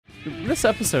This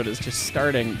episode is just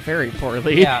starting very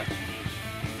poorly. Yeah.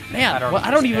 Man, I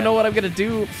don't even know what I'm gonna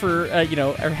do for,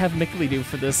 or have Mickley do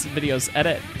for this video's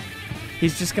edit.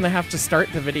 He's just gonna have to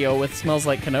start the video with "Smells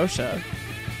Like Kenosha"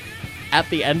 at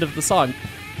the end of the song,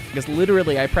 because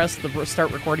literally I pressed the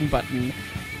start recording button,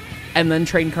 and then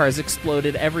train cars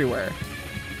exploded everywhere.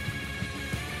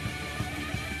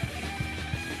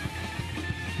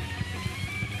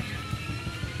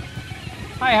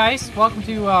 Hi, Heist. Welcome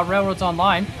to Railroads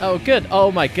Online. Oh, good.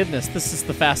 Oh my goodness, this is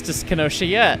the fastest Kenosha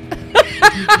yet.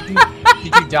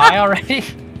 Did you die already?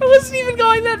 I wasn't even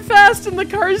going that fast, and the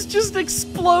cars just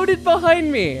exploded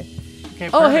behind me. Okay,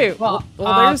 oh, hey, well,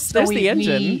 there's the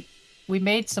engine. We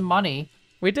made some money.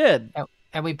 We did.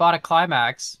 And we bought a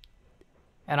CLIMAX.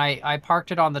 And I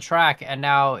parked it on the track, and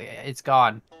now it's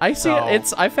gone. I see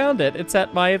it. I found it. It's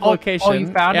at my location. Oh,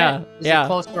 you found it? Yeah. It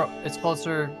closer? It's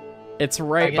closer. It's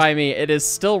right by me. It is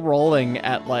still rolling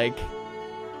at like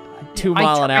 2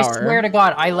 miles an hour. I swear to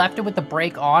God, I left it with the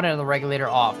brake on and the regulator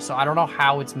off, so I don't know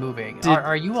how it's moving.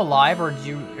 Are you alive or are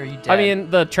you dead? I mean,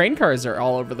 the train cars are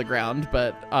all over the ground,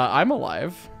 but I'm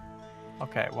alive.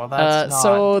 Okay, well that's not...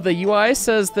 So the UI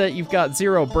says that you've got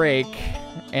 0 brake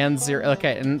and 0.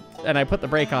 Okay, and I put the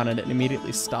brake on and it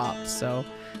immediately stopped. So,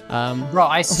 bro,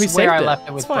 I swear I left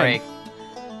it with brake.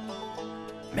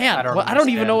 Man, I don't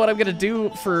even know what I'm gonna do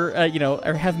for,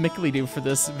 or have Mickley do for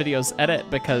this video's edit,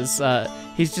 because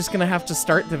he's just gonna have to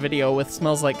start the video with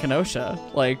 "Smells Like Kenosha,"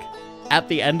 like, at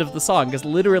the end of the song, because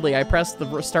literally I pressed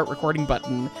the start recording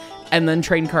button, and then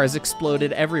train cars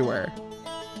exploded everywhere.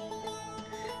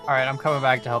 Alright, I'm coming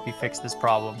back to help you fix this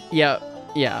problem. Yeah.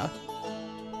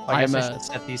 I guess I should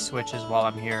set these switches while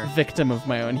I'm here. Victim of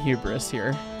my own hubris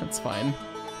here. That's fine.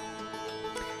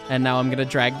 And now I'm gonna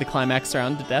drag the CLIMAX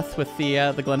around to death with the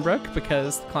Glenbrook,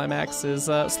 because the CLIMAX is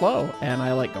slow and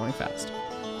I like going fast.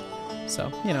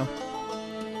 So,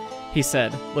 he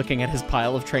said, looking at his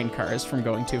pile of train cars from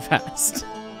going too fast.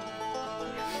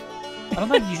 I don't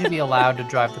think you should be allowed to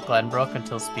drive the Glenbrook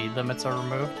until speed limits are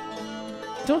removed.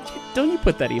 Don't you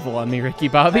put that evil on me, Ricky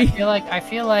Bobby. I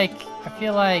feel like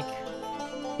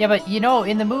yeah, but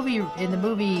in the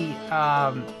movie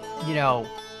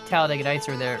Talladega Nights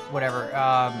or whatever,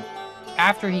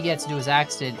 after he gets into his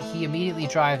accident, he immediately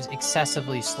drives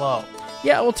excessively slow.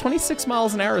 Yeah, well, 26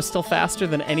 miles an hour is still faster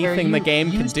than anything the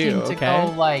game can do,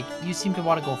 okay? You seem to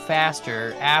want to go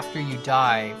faster after you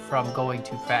die from going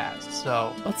too fast,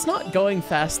 so... Well, it's not going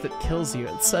fast that kills you.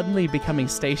 It's suddenly becoming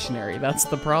stationary. That's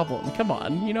the problem. Come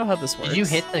on, you know how this works. Did you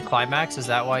hit the CLIMAX? Is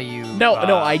that why you... No,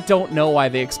 I don't know why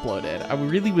they exploded. I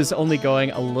really was only going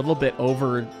a little bit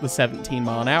over the 17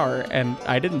 mile an hour, and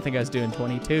I didn't think I was doing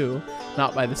 22.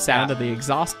 Not by the sound of the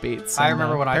exhaust beats. I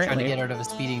remember when I tried to get out of a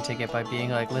speeding ticket by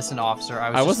being like, listen, officer,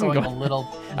 I wasn't going a little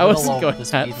I wasn't over going the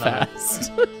speed that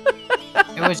fast.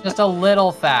 It was just a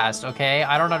little fast, okay?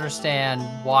 I don't understand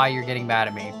why you're getting mad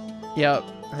at me. Yep,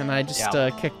 and I just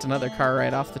kicked another car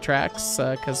right off the tracks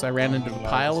because I ran into a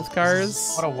pile of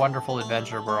cars. What a wonderful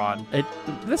adventure we're on.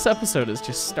 This episode is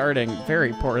just starting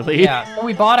very poorly. Yeah, so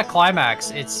we bought a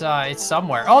CLIMAX. It's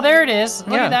somewhere. Oh, there it is.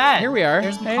 Look at that. Here we are.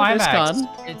 There's the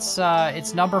CLIMAX.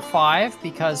 It's number 5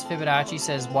 because Fibonacci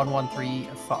says 113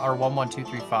 or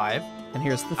 11235. And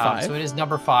here's the 5. So it is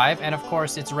number 5, and of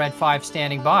course it's red 5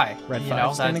 standing by. Red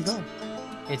 5 standing by.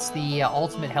 It's the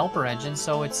ultimate helper engine,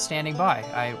 so it's standing by.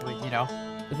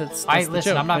 That's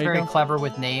listen, I'm not very clever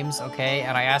with names, okay?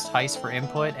 And I asked Heist for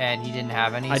input, and he didn't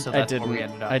have any, so that's where we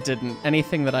ended up. I didn't.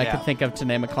 Anything that I could think of to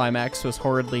name a CLIMAX was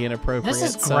horridly inappropriate. This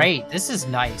is great. This is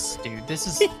nice, dude. This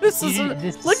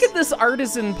is... Look at this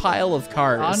artisan pile of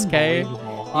cars, okay?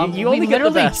 You only get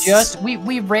the best.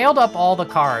 We railed up all the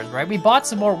cars, right? We bought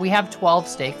some more. We have 12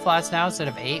 stake flats now instead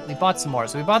of 8. We bought some more.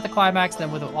 So we bought the CLIMAX,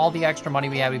 then with all the extra money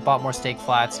we had, we bought more stake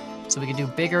flats so we could do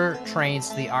bigger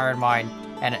trains to the iron mine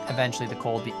and eventually the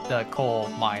coal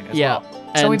mine as well.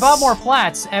 So we bought more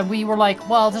flats, and we were like,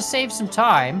 well, to save some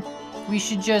time, we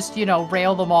should just,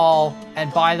 rail them all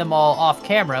and buy them all off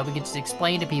camera. We could just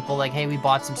explain to people, like, hey, we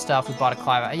bought some stuff, we bought a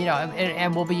CLIMAX,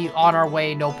 and we'll be on our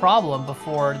way, no problem,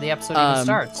 before the episode even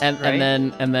starts. And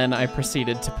then I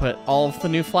proceeded to put all of the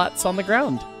new flats on the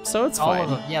ground, so it's fine. All of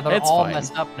them. Yeah, they're all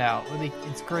messed up now.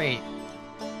 It's great.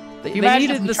 They imagine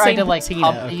needed if we the tried same to patina,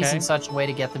 pump these in such a way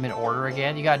to get them in order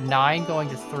again. You got 9 going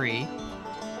to 3.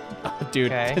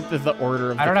 Dude, the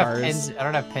order of the cars. I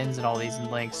don't have pins in all these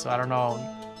and links, so I don't know.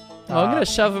 Well, I'm gonna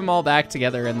shove them all back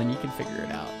together, and then you can figure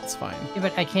it out. It's fine. Yeah,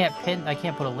 but I can't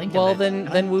put a link. Well, in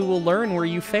it. then we will learn where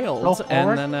you failed. Go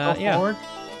forward. And then, go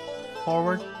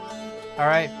forward. All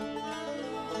right.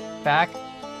 Back.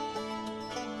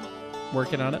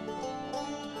 Working on it.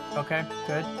 Okay.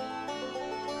 Good.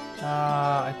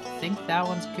 I think that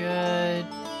one's good.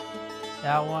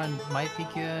 That one might be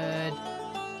good.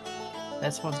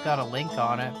 This one's got a link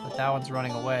on it, but that one's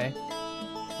running away.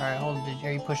 All right, hold on.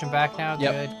 Are you pushing back now?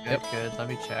 Yep. Good. Let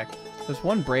me check. There's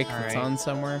one brake that's on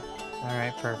somewhere. All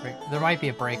right, perfect. There might be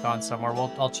a brake on somewhere.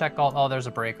 I'll check all. Oh, there's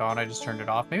a brake on. I just turned it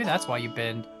off. Maybe that's why you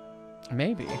binned.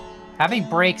 Maybe. Having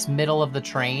brakes middle of the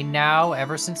train now,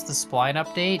 ever since the spline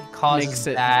update, causes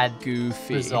bad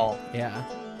goofy result. Yeah.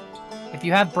 If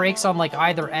you have brakes on like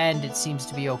either end, it seems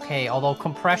to be okay. Although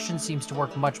compression seems to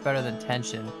work much better than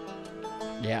tension.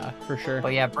 Yeah, for sure.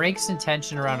 But yeah, brakes and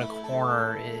tension around a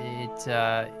corner,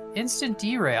 it instant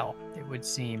derail, it would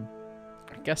seem.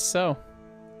 I guess so.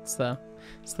 It's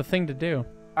the thing to do.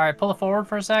 All right, pull it forward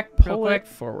for a sec, real quick. Pull it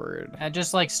forward. And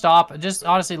just like stop. Just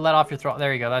honestly let off your throttle.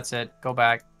 There you go. That's it. Go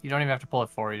back. You don't even have to pull it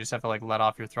forward. You just have to like let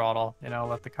off your throttle. You know,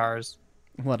 let the cars.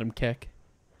 Let them kick.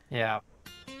 Yeah.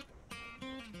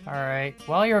 All right.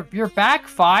 Well, your back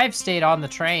 5 stayed on the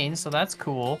train, so that's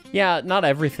cool. Yeah, not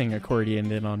everything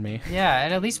accordioned in on me. Yeah,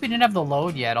 and at least we didn't have the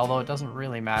load yet, although it doesn't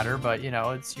really matter. But you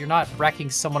know, you're not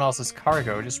wrecking someone else's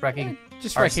cargo, just wrecking.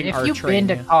 Wrecking our train. If you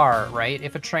binned a car, right?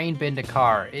 If a train binned a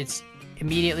car, it's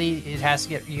immediately it has to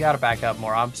get. You got to back up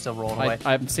more. I'm still rolling away.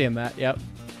 I'm seeing that. Yep.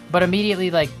 But immediately,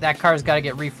 like that car's got to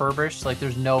get refurbished. Like,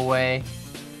 there's no way.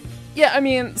 Yeah, I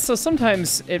mean, so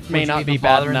sometimes it may not be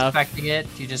bad enough. Inspecting it,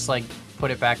 do you just like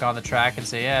put it back on the track and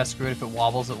say, yeah, screw it. If it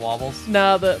wobbles, it wobbles.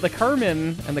 No, the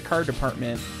carmen and the car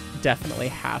department definitely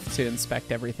have to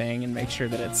inspect everything and make sure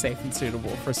that it's safe and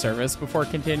suitable for service before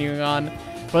continuing on.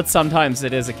 But sometimes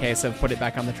it is a case of put it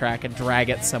back on the track and drag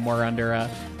it somewhere under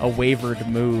a wavered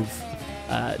move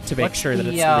to make sure that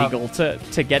it's legal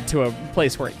to get to a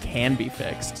place where it can be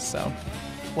fixed. So,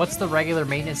 what's the regular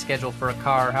maintenance schedule for a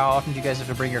car? How often do you guys have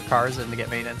to bring your cars in to get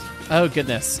maintenance? Oh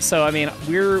goodness. So I mean,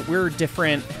 we're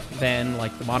different than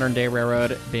like the modern day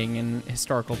railroad, being in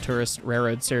historical tourist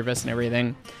railroad service and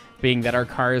everything, being that our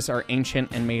cars are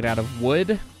ancient and made out of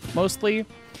wood mostly.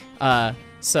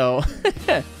 So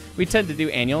we tend to do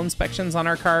annual inspections on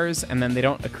our cars, and then they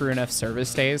don't accrue enough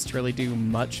service days to really do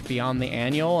much beyond the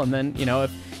annual. And then, you know,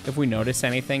 if we notice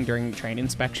anything during train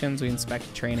inspections, we inspect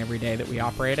the train every day that we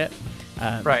operate it.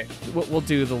 Right. We'll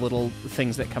do the little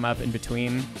things that come up in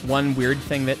between. One weird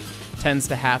thing that tends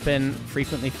to happen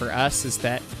frequently for us is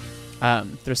that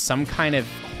there's some kind of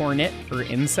hornet or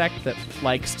insect that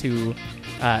likes to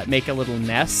make a little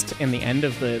nest in the end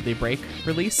of the brake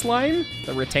release line,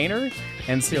 the retainer,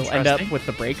 and so you'll end up with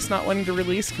the brakes not wanting to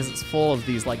release because it's full of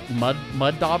these like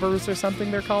mud daubers or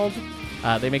something they're called.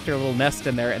 They make their little nest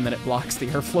in there, and then it blocks the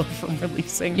airflow from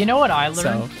releasing. You know what I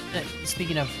learned?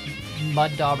 Speaking of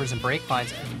mud daubers and brake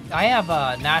lines, I have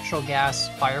a natural gas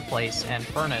fireplace and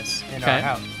furnace in our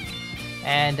house.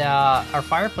 And our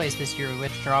fireplace this year, we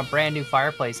went to turn on brand new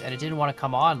fireplace, and it didn't want to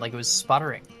come on, like it was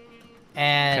sputtering.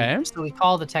 And so we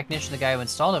called the technician, the guy who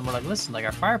installed it, and we're like, listen, like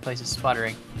our fireplace is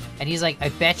sputtering. And he's like, I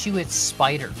bet you it's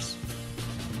spiders.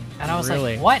 And I was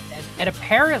like, what? And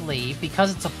apparently,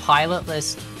 because it's a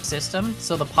pilotless system,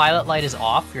 so the pilot light is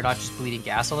off, you're not just bleeding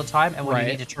gas all the time, and when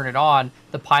you need to turn it on,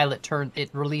 the pilot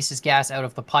releases gas out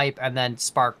of the pipe and then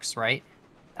sparks, right?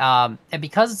 And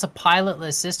because it's a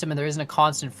pilotless system and there isn't a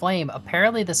constant flame,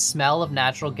 apparently the smell of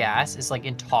natural gas is like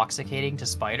intoxicating to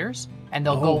spiders, and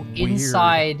they'll go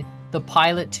inside the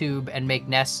pilot tube and make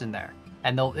nests in there,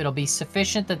 and it'll be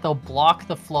sufficient that they'll block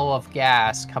the flow of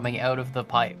gas coming out of the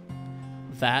pipe.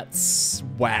 That's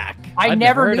whack. I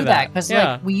never knew that because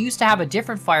like we used to have a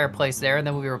different fireplace there, and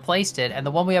then we replaced it, and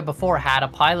the one we had before had a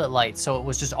pilot light, so it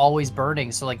was just always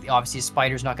burning. So like obviously a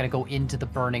spider's not going to go into the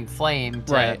burning flame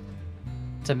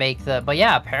to make the. But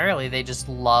yeah, apparently they just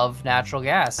love natural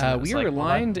gas. We are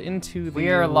aligned into the. We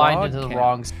are aligned into the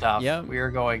wrong stuff. Yeah, we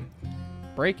are going.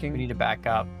 Braking. We need to back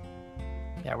up.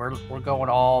 Yeah, we're going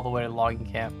all the way to the logging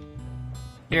camp.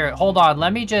 Here, hold on.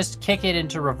 Let me just kick it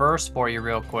into reverse for you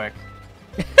real quick.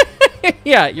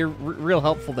 Yeah, you're real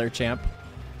helpful there, champ.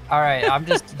 All right, I'm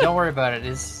just, don't worry about it.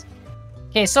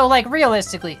 Okay, so like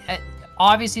realistically,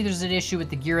 obviously there's an issue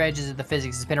with the gear edges of the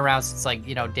physics. It's been around since like,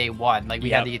 you know, day one. Like we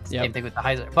had the same thing with the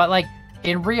Heiser. But like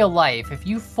in real life, if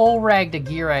you full ragged a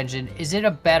gear engine, is it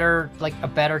a better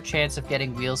chance of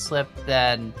getting wheel slip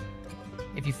than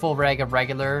if you full rag a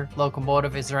regular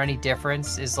locomotive? Is there any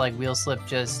difference? Is like wheel slip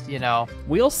just, you know?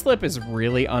 Wheel slip is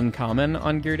really uncommon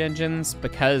on geared engines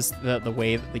because the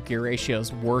way that the gear ratio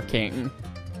is working.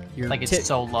 Like it's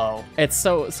so low. It's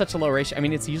such a low ratio. I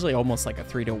mean, it's usually almost like a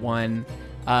 3-to-1.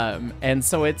 And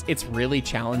so it's really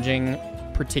challenging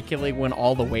particularly when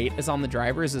all the weight is on the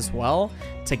drivers as well,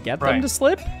 to get them to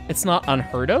slip. It's not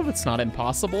unheard of. It's not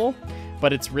impossible.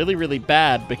 But it's really, really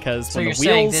bad because when the wheels...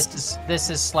 saying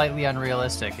this is slightly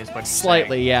unrealistic, is what you're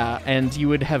Slightly, saying. yeah. And you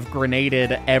would have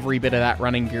grenaded every bit of that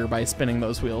running gear by spinning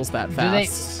those wheels that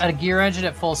fast. A gear engine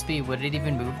at full speed, would it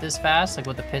even move this fast? Like,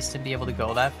 would the piston be able to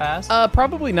go that fast?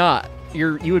 Probably not.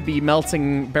 You would be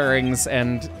melting bearings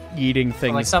and eating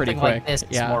things pretty quick. Like this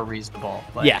is more reasonable.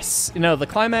 Like... Yes. No, the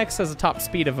Climax has a top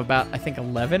speed of about, I think,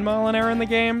 11 mile an hour in the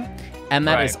game. And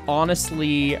that is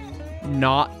honestly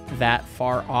not that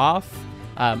far off.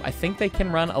 I think they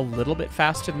can run a little bit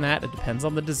faster than that. It depends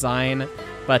on the design.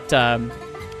 But,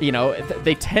 you know,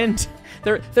 they tend...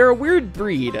 They're a weird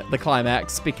breed, the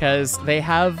Climax, because they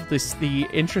have the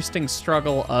interesting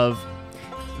struggle of...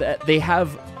 They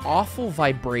have awful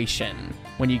vibration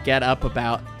when you get up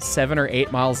about 7 or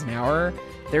 8 miles an hour.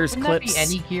 There's clips. That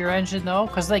be any gear engine though?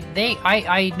 Because like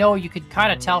I know you could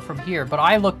kind of tell from here, but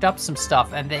I looked up some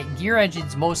stuff, and the gear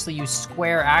engines mostly use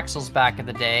square axles back in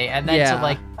the day, and then to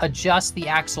like adjust the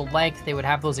axle length, they would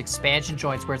have those expansion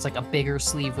joints where it's like a bigger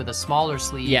sleeve with a smaller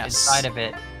sleeve inside of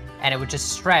it, and it would just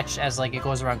stretch as like it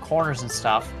goes around corners and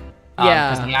stuff.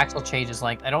 Because the axle changes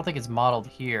length. I don't think it's modeled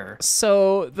here.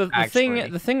 So the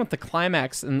thing with the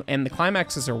Climax, and the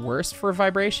Climaxes are worse for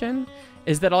vibration,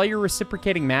 is that all your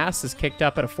reciprocating mass is kicked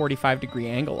up at a 45-degree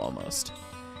angle almost.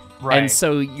 Right. And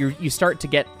so you start to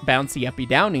get bouncy uppy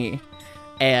downy,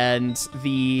 and but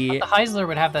the Heisler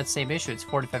would have that same issue. It's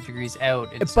 45 degrees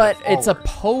out. But it's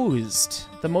opposed.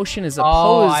 The motion is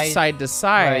opposed side to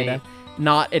side.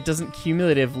 Not, it doesn't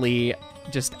cumulatively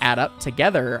just add up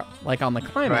together like on the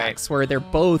Climax, where they're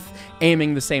both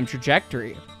aiming the same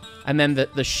trajectory. And then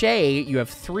the Shay, you have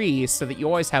 3, so that you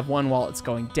always have one while it's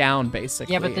going down,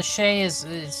 basically. Yeah, but the Shay is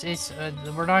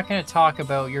we're not going to talk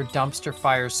about your dumpster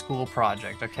fire school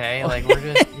project, okay? Like, we're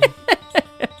just...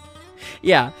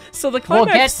 Yeah, so the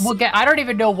Climax... We'll get. I don't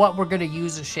even know what we're gonna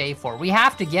use a Shay for. We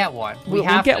have to get one. We'll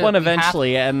get one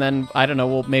eventually, and then I don't know.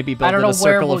 We'll maybe build a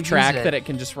circle of track that it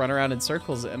can just run around in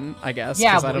circles in. I guess.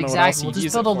 Yeah, I don't know exactly. We'll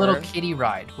just build a little kiddie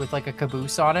ride with like a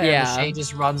caboose on it, and the Shay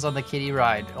just runs on the kiddie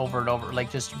ride over and over,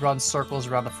 like just runs circles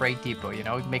around the freight depot. You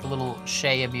know, make a little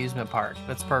Shay amusement park.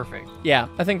 That's perfect. Yeah,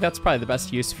 I think that's probably the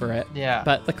best use for it. Yeah.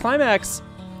 But the Climax,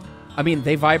 I mean,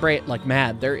 they vibrate like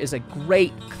mad. There is a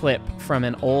great clip from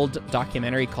an old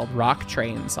documentary called Rock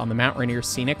Trains on the Mount Rainier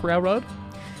Scenic Railroad,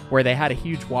 where they had a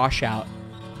huge washout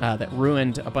that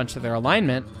ruined a bunch of their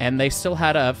alignment, and they still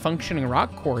had a functioning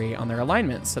rock quarry on their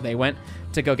alignment. So they went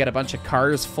to go get a bunch of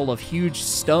cars full of huge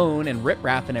stone and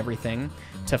riprap and everything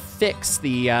to fix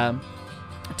the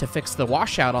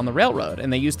washout on the railroad,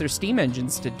 and they used their steam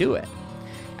engines to do it.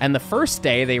 And the first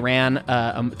day they ran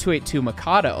a 282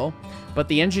 Mikado, but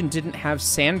the engine didn't have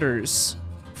sanders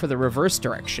for the reverse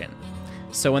direction.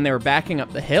 So when they were backing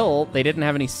up the hill, they didn't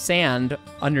have any sand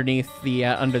underneath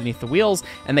the wheels,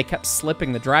 and they kept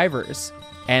slipping the drivers.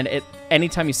 And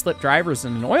anytime you slip drivers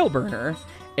in an oil burner,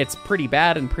 it's pretty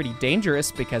bad and pretty dangerous,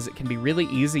 because it can be really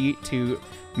easy to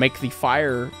make the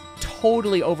fire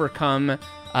totally overcome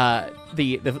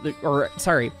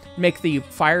make the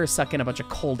fire suck in a bunch of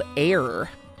cold air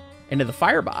into the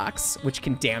firebox, which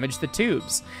can damage the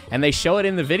tubes. And they show it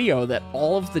in the video that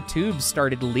all of the tubes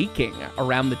started leaking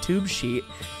around the tube sheet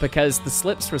because the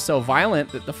slips were so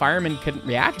violent that the firemen couldn't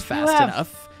react fast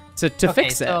enough to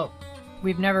fix it. So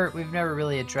we've never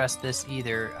really addressed this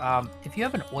either. If you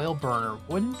have an oil burner,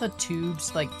 wouldn't the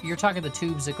tubes, like you're talking the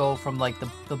tubes that go from like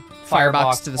the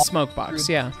firebox to the smoke box,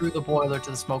 through the boiler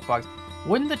to the smoke box,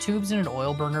 wouldn't the tubes in an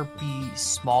oil burner be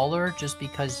smaller just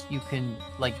because you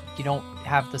don't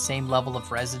have the same level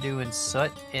of residue and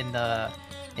soot in the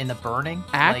burning?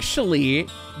 Actually,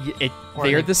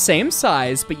 they're the same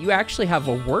size, but you actually have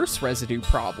a worse residue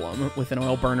problem with an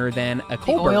oil burner than a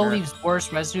coal burner. Oil leaves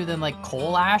worse residue than like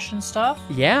coal ash and stuff?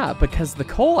 Yeah, because the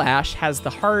coal ash has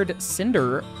the hard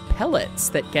cinder pellets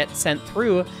that get sent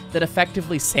through that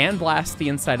effectively sandblast the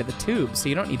inside of the tube, so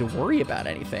you don't need to worry about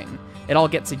anything. It all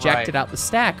gets ejected out the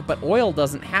stack, but oil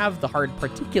doesn't have the hard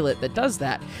particulate that does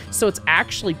that. So it's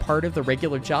actually part of the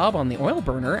regular job on the oil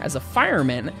burner as a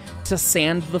fireman to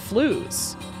sand the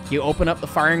flues. You open up the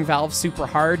firing valve super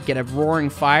hard, get a roaring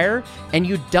fire, and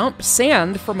you dump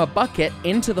sand from a bucket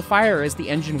into the fire as the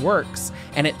engine works,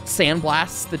 and it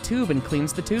sandblasts the tube and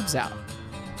cleans the tubes out.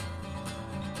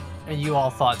 And you all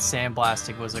thought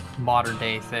sandblasting was a modern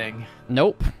day thing.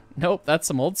 Nope, that's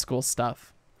some old school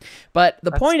stuff. But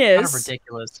the point is, kind of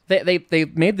ridiculous. They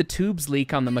made the tubes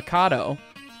leak on the Mikado,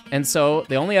 and so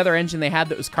the only other engine they had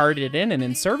that was carded in and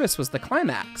in service was the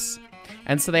Climax.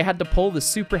 And so they had to pull the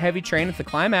super heavy train at the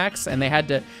Climax, and they had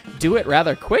to do it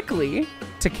rather quickly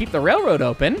to keep the railroad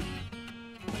open.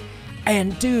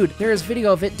 And dude, there is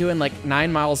video of it doing like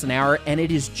 9 miles an hour, and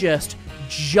it is just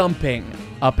jumping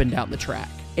up and down the track.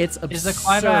 It's absurd. Is the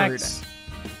CLIMAX?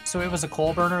 So it was a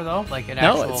coal burner though, like an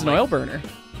no, actual, it's an oil burner.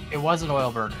 It was an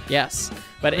oil burner. Yes,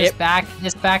 but this back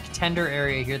tender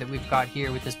area here that we've got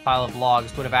here with this pile of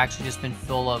logs would have actually just been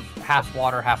full of half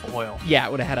water, half oil. Yeah,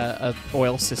 it would have had a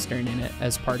oil cistern in it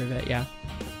as part of it. Yeah.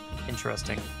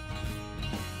 Interesting.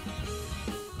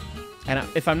 And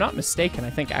if I'm not mistaken, I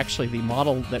think actually the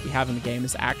model that we have in the game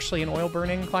is actually an oil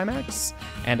burning CLIMAX,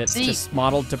 and it's just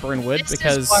modeled to burn wood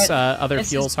because other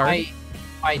fuel's hard.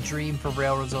 My dream for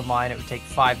Railroads Online, it would take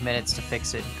 5 minutes to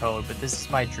fix it in code, but this is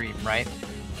my dream, right?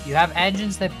 You have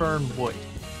engines that burn wood,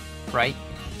 right?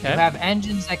 Okay. You have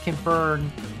engines that can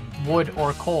burn wood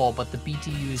or coal, but the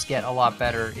BTUs get a lot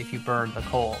better if you burn the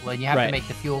coal. Like you have to make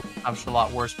the fuel consumption a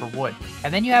lot worse for wood.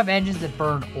 And then you have engines that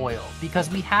burn oil, because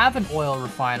we have an oil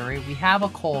refinery, we have a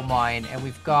coal mine, and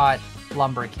we've got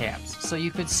lumber camps. So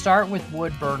you could start with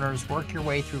wood burners, work your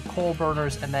way through coal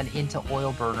burners, and then into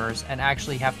oil burners, and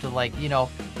actually have to, like, you know,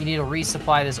 you need to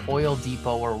resupply this oil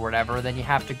depot or whatever, then you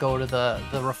have to go to the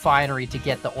refinery to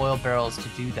get the oil barrels to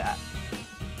do that.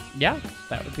 Yeah,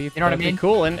 that would be, you know what I mean?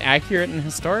 Cool and accurate and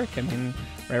historic. I mean,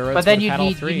 railroads. But then you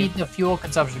need the fuel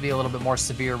consumption to be a little bit more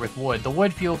severe with wood. The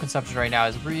wood fuel consumption right now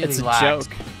is really lax.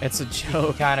 It's a joke. You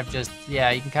can kind of just,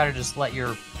 yeah, you can kind of just let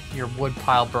your wood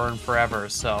pile burn forever.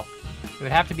 So it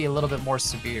would have to be a little bit more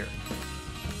severe.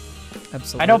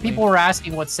 Absolutely. I know people were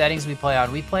asking what settings we play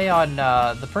on. We play on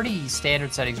the pretty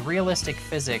standard settings, realistic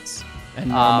physics. And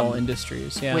normal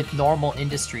industries, yeah. With normal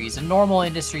industries. And normal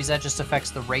industries, that just affects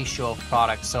the ratio of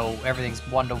products. So everything's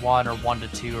 1-to-1 or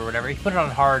 1-to-2 or whatever. If you put it on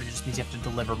hard, it just means you have to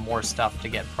deliver more stuff to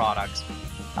get products.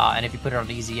 And if you put it on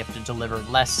easy, you have to deliver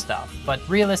less stuff. But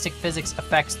realistic physics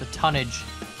affects the tonnage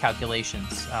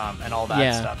calculations and all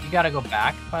that stuff. You got to go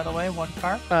back, by the way, one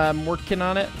car. I'm working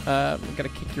on it. I'm going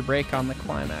to kick your brake on the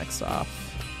CLIMAX off.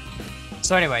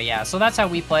 So anyway, yeah. So that's how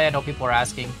we play. I know people are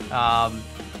asking.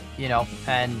 You know,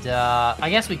 and I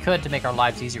guess we could, to make our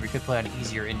lives easier, we could play on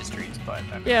easier industries, but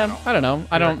I mean, yeah, I don't know.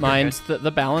 I don't mind the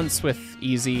balance with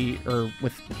easy or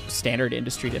with standard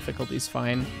industry difficulties.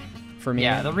 Fine for me.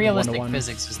 Yeah, the realistic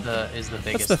physics is the biggest.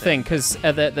 That's the thing, because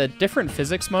the different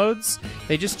physics modes,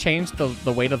 they just change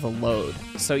the weight of the load.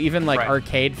 So even like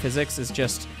arcade physics is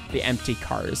just the empty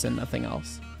cars and nothing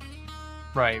else.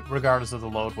 Right, regardless of the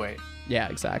load weight. Yeah,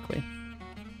 exactly.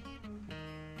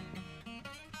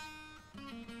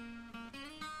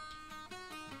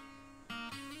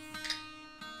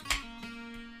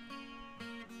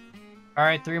 All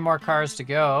right, 3 more cars to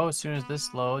go. As soon as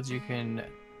this loads, you can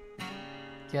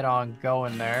get on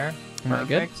going there.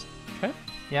 Perfect. Okay.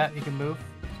 Yeah, you can move.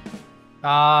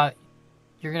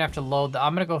 You're gonna have to load.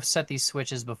 I'm gonna go set these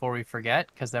switches before we forget,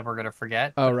 because then we're gonna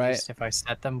forget. Oh, right. If I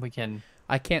set them, we can.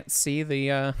 I can't see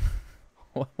the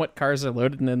what cars are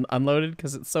loaded and unloaded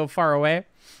because it's so far away.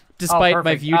 Despite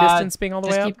my view distance being all the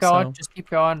way up. Just keep going. So just keep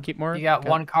going. Keep more. You got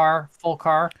one car, full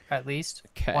car at least.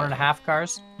 Okay. 1.5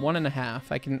 cars.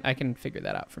 1.5. I can figure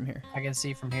that out from here. I can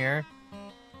see from here.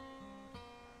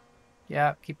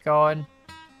 Yeah, keep going.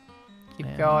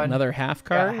 Keep going. Another half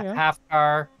car. Yeah, half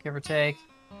car, give or take.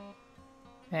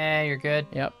 And you're good.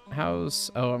 Yep.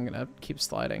 Oh, I'm gonna keep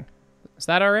sliding. Is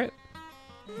that all right?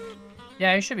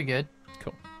 Yeah, you should be good.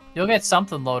 Cool. You'll get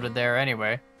something loaded there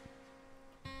anyway.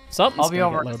 Something's I'll be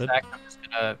over in a loaded. sec. I'm just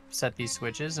gonna set these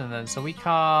switches, and then so we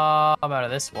come out of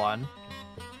this one,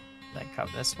 then come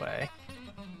this way,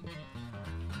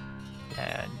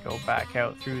 and go back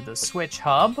out through the switch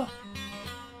hub.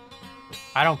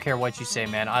 I don't care what you say,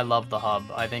 man. I love the hub.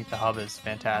 I think the hub is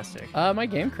fantastic. My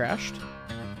game crashed.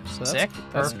 So that's, sick.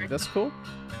 Perfect. That's cool.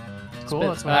 Cool.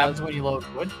 That's what happens when you load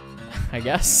wood. I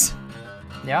guess.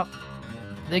 Yep.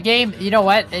 The game. You know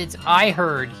what? I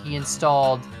heard he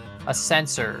installed a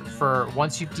sensor for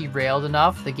once you've derailed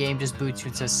enough, the game just boots you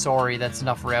and says, sorry, that's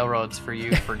enough railroads for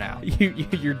you for now.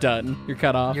 You're done. You're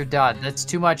cut off. You're done. That's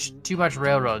too much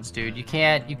railroads, dude. You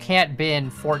can't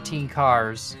bin 14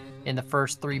 cars in the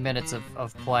first 3 minutes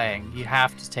of playing. You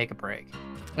have to take a break.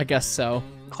 I guess so.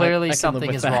 Clearly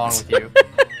something is wrong with you.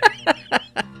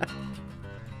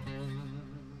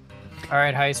 All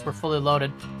right, Heist, we're fully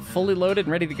loaded. Fully loaded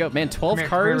and ready to go. Man, 12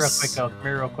 cars. Come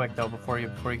here real quick though, before you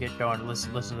get going.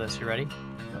 Listen to this. You ready?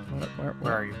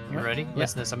 Where are you? You ready? Yeah.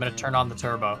 Listen to this. I'm gonna turn on the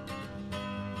turbo.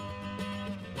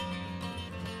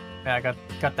 Yeah, I got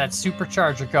that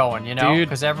supercharger going, you know,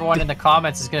 because everyone in the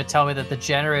comments is gonna tell me that the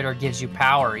generator gives you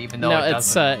power, even though it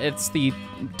doesn't. It's the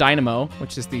dynamo,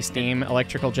 which is the steam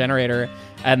electrical generator,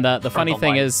 and the funny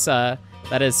thing is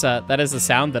that is the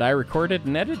sound that I recorded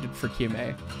and edited for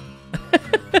QMA.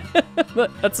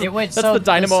 that's the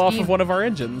dynamo off of one of our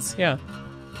engines. Yeah.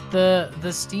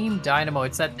 The steam dynamo,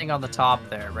 it's that thing on the top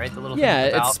there, right? The little thing yeah,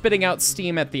 with the valve. It's spitting out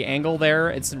steam at the angle there.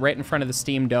 It's right in front of the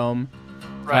steam dome.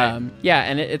 Right. Yeah,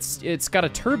 and it's got a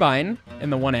turbine in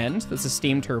the one end. That's a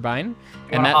steam turbine.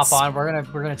 And hop on. We're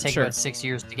gonna take about 6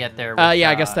 years to get there. With, yeah,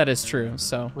 I guess that is true.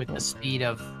 So with the speed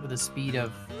of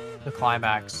the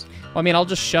climax. Well, I mean, I'll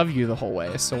just shove you the whole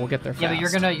way, so we'll get there fast. Yeah,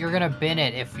 but you're gonna bin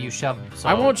it if you shove. So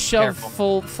I won't shove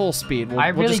careful. full speed. I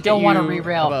really don't want to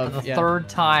re-rail for the third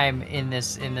time in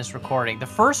this recording. The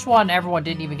first one everyone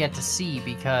didn't even get to see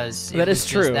because it was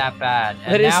just that bad.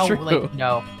 And that now, is true. Like,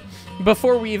 no.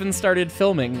 Before we even started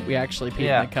filming, we actually peed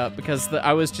in the cup because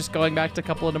I was just going back to a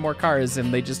couple of the more cars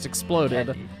and they just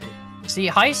exploded. See,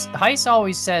 Heist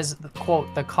always says,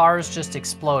 quote, the cars just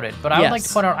exploded. But I would like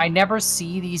to point out, I never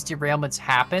see these derailments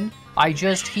happen. I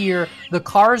just hear the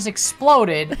cars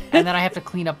exploded and then I have to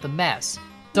clean up the mess.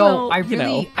 So well, I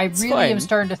really am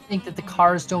starting to think that the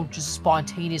cars don't just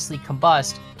spontaneously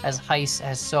combust as Heist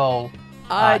has so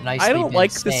nicely I don't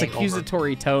like this this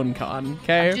accusatory tone, Con,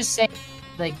 okay? I'm just saying,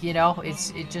 like, you know,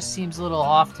 it just seems a little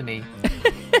off to me.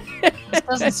 This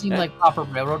doesn't seem like proper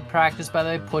railroad practice, by the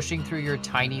way, pushing through your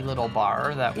tiny little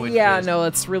bar that would no,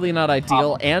 it's really not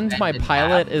ideal, and my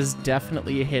pilot is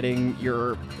definitely hitting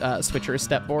your switcher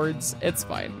step boards. It's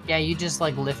fine. Yeah, you just,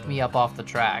 like, lift me up off the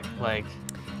track, like...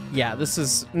 Yeah, this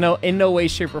is in no way,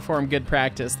 shape, or form good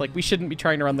practice. Like, we shouldn't be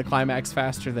trying to run the climax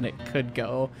faster than it could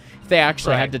go. If they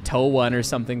actually had to tow one or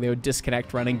something, they would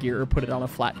disconnect running gear or put it on a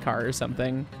flat car or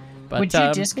something. But, would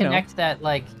you disconnect that,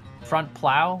 like, front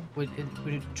plow? Would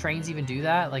trains even do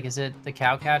that? Like, is it the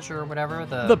cow catcher or whatever?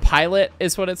 The pilot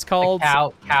is what it's called. The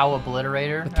cow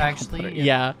obliterator, actually.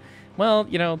 Yeah. Well,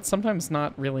 you know, sometimes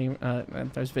not really.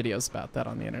 There's videos about that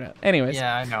on the internet. Anyways.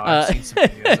 Yeah, I know. I've seen some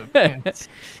videos of it.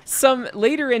 Some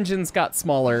later engines got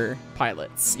smaller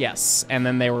pilots, yes, and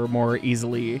then they were more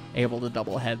easily able to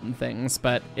double head and things.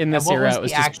 But in this era, it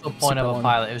was the actual point of a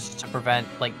pilot? It was just to prevent,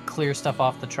 like, clear stuff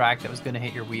off the track that was going to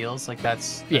hit your wheels. Like,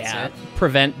 that's it.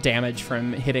 Prevent damage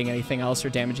from hitting anything else or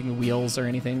damaging the wheels or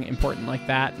anything important like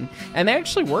that. And they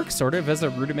actually work sort of as a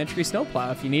rudimentary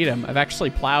snowplow if you need them. I've actually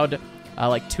plowed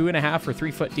like 2.5 or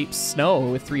 3 foot deep snow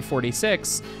with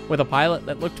 346 with a pilot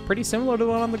that looked pretty similar to the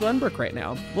one on the Glenbrook right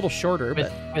now. A little shorter,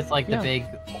 with like the big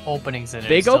openings in it.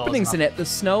 Big openings in it. The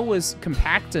snow was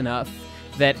compact enough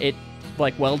that it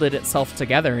like welded itself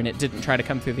together and it didn't try to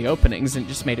come through the openings and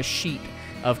just made a sheet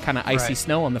of kind of icy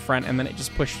snow on the front, and then it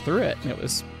just pushed through it. And it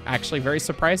was actually very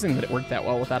surprising that it worked that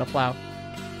well without a plow.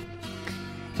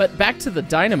 But back to the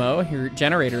dynamo, your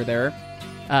generator there.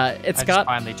 I just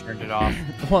finally turned it off.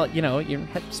 Well, you know, you're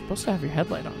supposed to have your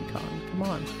headlight on, Con. Come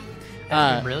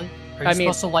on. Really? Are you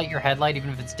supposed to light your headlight even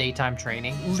if it's daytime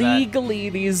training? Legally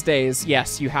these days,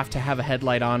 yes, you have to have a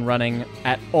headlight on running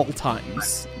at all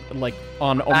times. Like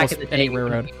on almost any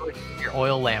railroad. Your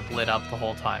oil lamp lit up the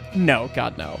whole time. No,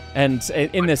 God, no. And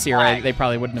in this era, they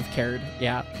probably wouldn't have cared.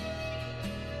 Yeah.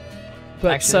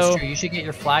 But actually, that's true. You should get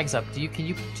your flags up. Do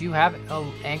you have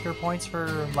anchor points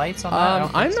for lights on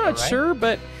that? I'm not sure,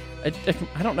 but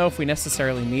I don't know if we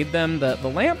necessarily need them. The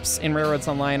lamps in Railroads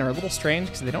Online are a little strange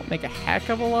because they don't make a heck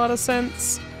of a lot of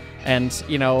sense. And,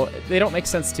 you know, they don't make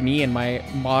sense to me in my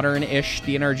modern-ish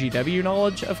DNRGW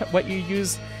knowledge of what you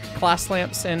use class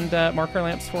lamps and marker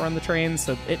lamps for on the trains.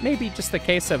 So it may be just the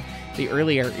case of the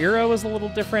earlier era was a little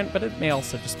different, but it may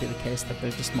also just be the case that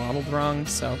they're just modeled wrong.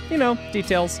 So, you know,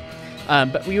 details.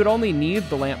 But we would only need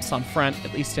the lamps on front,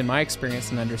 at least in my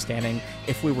experience and understanding,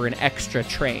 if we were an extra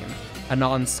train, a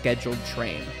non-scheduled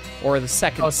train, or the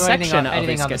second section of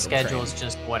anything a on the schedule train. Is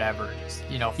just whatever. Just,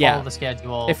 you know, follow the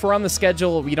schedule. If we're on the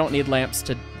schedule, we don't need lamps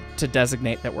to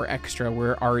designate that we're extra.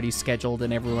 We're already scheduled,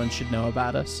 and everyone should know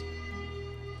about us.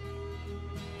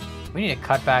 We need to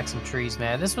cut back some trees,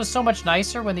 man. This was so much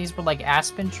nicer when these were like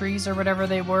aspen trees or whatever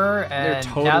they were. And they're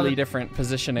totally different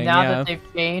positioning. Now that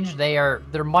they've changed, they're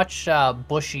much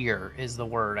bushier is the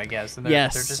word, I guess. And they're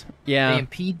just, they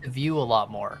impede the view a lot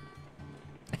more.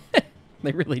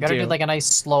 They really do. Gotta do like a nice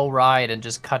slow ride and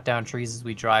just cut down trees as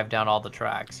we drive down all the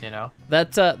tracks, you know?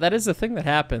 That is a thing that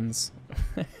happens.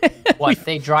 What,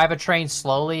 they drive a train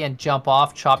slowly and jump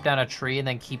off, chop down a tree, and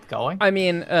then keep going? I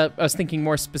mean, I was thinking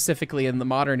more specifically in the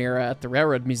modern era at the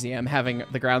Railroad Museum, having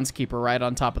the groundskeeper ride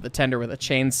on top of the tender with a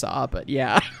chainsaw, but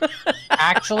yeah.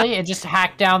 Actually, and just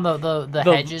hack down the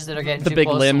hedges that are getting too close to the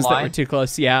line? The big limbs that were too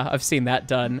close, yeah. I've seen that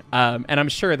done. And I'm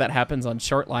sure that happens on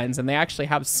short lines, and they actually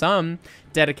have some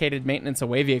dedicated maintenance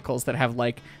away vehicles that have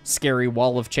like scary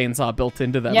wall of chainsaw built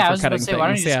into them for cutting things. Yeah, I was going to say, why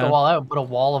don't you just go all out and put a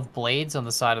wall of blades on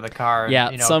the side of the car? Yeah,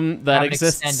 and, you know, some that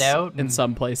exists out in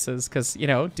some places because, you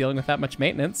know, dealing with that much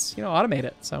maintenance, you know, automate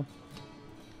it. So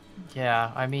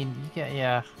Yeah, I mean,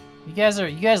 yeah. You guys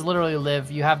literally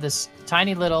live, you have this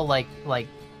tiny little, like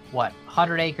what,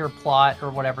 100-acre plot or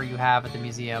whatever you have at the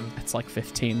museum. It's like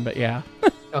 15, but yeah.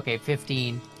 Okay,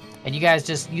 15. And you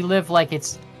guys you live like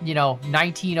it's,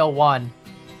 1901,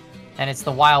 and it's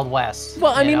the Wild West.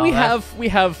 Well, I mean, we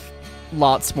have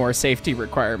lots more safety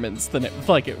requirements than it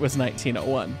was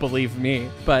 1901, believe me.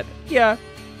 But yeah,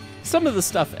 some of the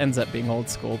stuff ends up being old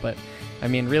school, but I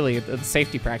mean, really, the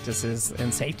safety practices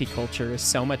and safety culture is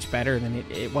so much better than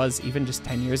it was even just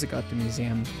 10 years ago at the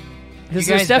museum. You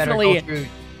guys definitely...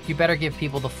 You better give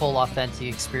people the full authentic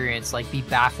experience, like be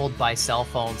baffled by cell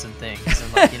phones and things.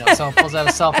 And like, someone pulls out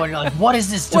a cell phone, you're like, what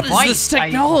is this device? What is this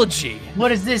technology?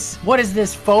 What is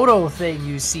this photo thing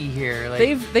you see here? Like,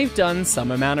 they've done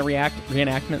some amount of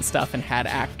reenactment stuff and had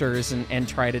actors and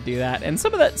try to do that. And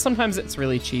some of that, sometimes it's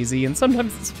really cheesy and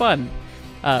sometimes it's fun.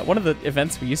 One of the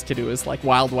events we used to do was like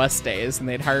Wild West days, and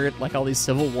they'd hire like all these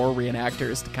Civil War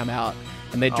reenactors to come out.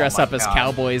 And they'd dress up as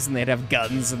cowboys, and they'd have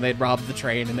guns, and they'd rob the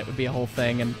train, and it would be a whole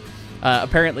thing. And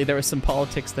apparently there was some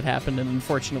politics that happened, and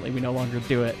unfortunately we no longer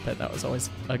do it. But that was always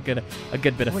a good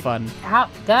bit of fun.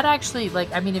 That actually,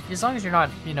 like, I mean, as long as you're not,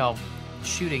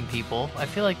 shooting people, I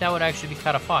feel like that would actually be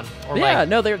kind of fun. Or yeah,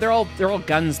 no, they're all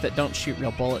guns that don't shoot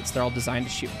real bullets. They're all designed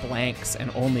to shoot blanks and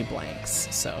only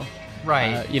blanks. So.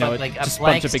 Right, but like just a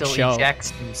blank bunch of big still show.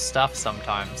 ejects some stuff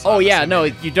sometimes. Oh yeah, no,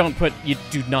 you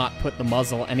do not put the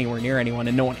muzzle anywhere near anyone,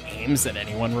 and no one aims at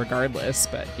anyone regardless.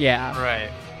 But yeah,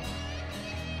 right.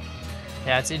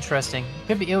 Yeah, it's interesting.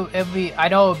 It would be. I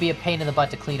know it would be a pain in the butt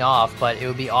to clean off, but it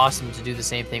would be awesome to do the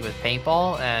same thing with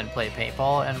paintball and play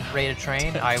paintball and raid a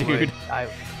train.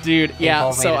 Dude,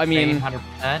 yeah. So I mean,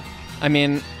 100%. I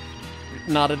mean.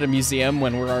 Not at a museum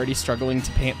when we're already struggling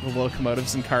to paint the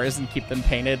locomotives and cars and keep them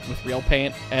painted with real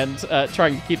paint and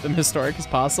trying to keep them historic as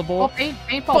possible. Well,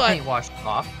 paintball paint washed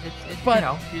off.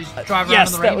 You just drive around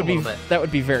in the rain a little bit. That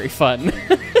would be very fun.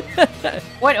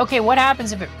 What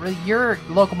happens if your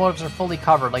locomotives are fully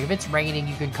covered? Like if it's raining,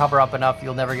 you can cover up enough,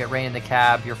 you'll never get rain in the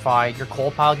cab, you're fine. Your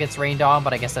coal pile gets rained on,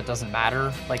 but I guess that doesn't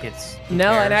matter. Like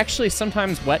No, and actually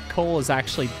sometimes wet coal is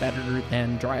actually better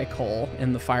than dry coal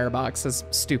in the firebox, as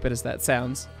stupid as that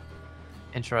sounds.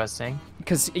 Interesting.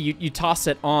 Because you toss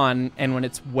it on, and when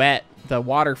it's wet, the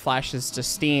water flashes to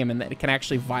steam, and it can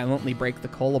actually violently break the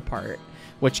coal apart,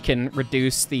 which can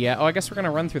reduce the... I guess we're going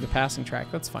to run through the passing track.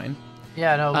 That's fine.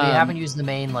 Yeah, no, we haven't used the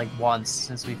main like once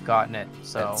since we've gotten it,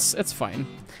 so it's fine.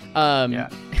 Yeah.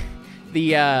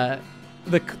 The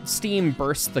steam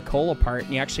bursts the coal apart,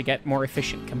 and you actually get more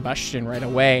efficient combustion right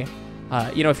away.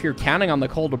 If you're counting on the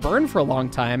coal to burn for a long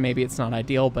time, maybe it's not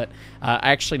ideal, but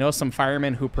I actually know some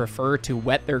firemen who prefer to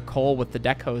wet their coal with the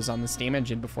deck hose on the steam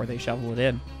engine before they shovel it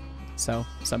in. So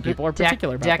some people are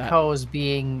particular about that. Deck hose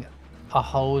being a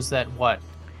hose that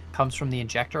comes from the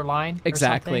injector line?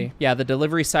 Exactly. Yeah, the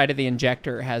delivery side of the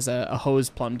injector has a hose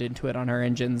plumbed into it on our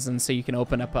engines, and so you can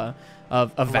open up a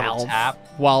valve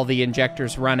while the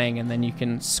injector's running, and then you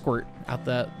can squirt out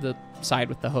the side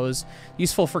with the hose.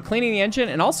 Useful for cleaning the engine,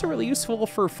 and also really useful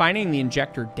for finding the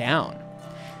injector down,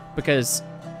 because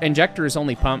injectors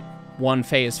only pump one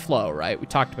phase flow, right? We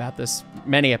talked about this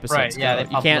many episodes ago. Yeah, they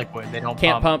pump liquid. They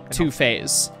can't pump two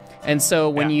phase. And so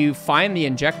when you find the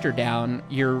injector down,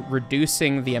 you're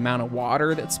reducing the amount of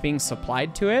water that's being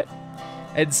supplied to it.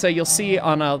 And so you'll see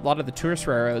on a lot of the tourist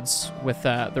railroads with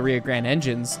the Rio Grande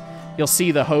engines, you'll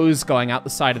see the hose going out the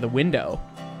side of the window.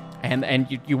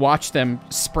 And you watch them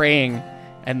spraying,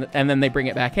 and then they bring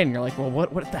it back in. You're like, well,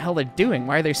 what the hell are they doing?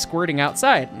 Why are they squirting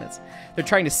outside? And they're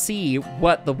trying to see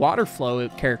what the water flow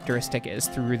characteristic is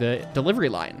through the delivery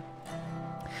line.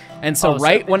 And so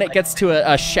when it gets to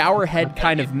a shower head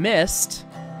kind of mist,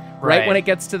 right when it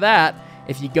gets to that,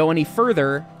 if you go any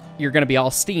further, you're going to be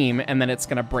all steam, and then it's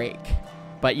going to break.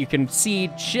 But you can see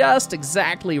just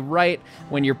exactly right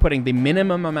when you're putting the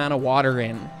minimum amount of water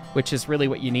in, which is really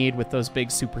what you need with those big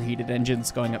superheated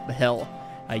engines going up the hill.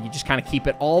 You just kind of keep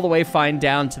it all the way fine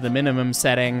down to the minimum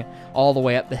setting, all the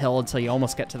way up the hill until you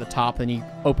almost get to the top, and you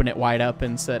open it wide up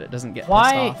and so that it doesn't get pissed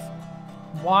off.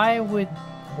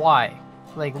 Why?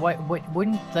 Like, what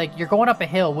wouldn't, like, you're going up a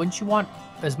hill, wouldn't you want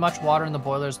as much water in the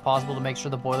boiler as possible to make sure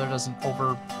the boiler doesn't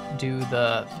overdo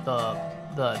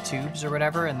the tubes or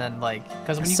whatever? And then, like,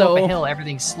 because when you go up a hill,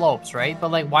 everything slopes, right?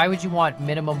 But, like, why would you want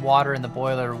minimum water in the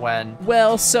boiler when...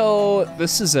 Well, so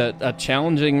this is a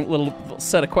challenging little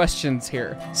set of questions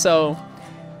here. So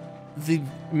the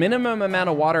minimum amount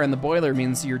of water in the boiler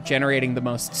means you're generating the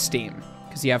most steam,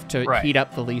 because you have to heat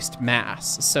up the least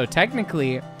mass. So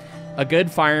technically... a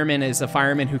good fireman is a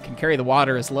fireman who can carry the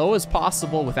water as low as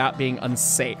possible without being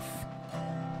unsafe.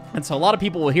 And so a lot of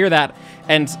people will hear that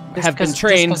and have been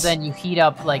trained. Because then you heat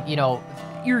up, like, you know,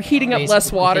 you're heating up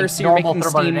less water, so you're making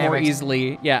steam more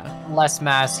easily. Yeah. Less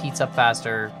mass, heats up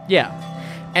faster. Yeah.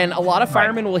 And a lot of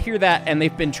firemen will hear that, and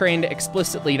they've been trained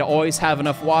explicitly to always have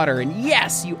enough water. And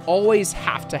yes, you always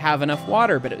have to have enough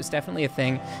water, but it was definitely a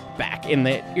thing back in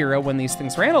the era when these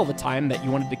things ran all the time, that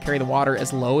you wanted to carry the water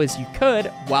as low as you could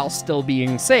while still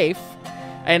being safe.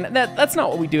 And that's not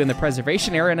what we do in the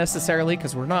preservation era necessarily,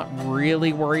 because we're not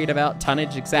really worried about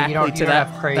tonnage exactly to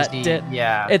that.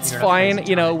 Yeah, it's fine.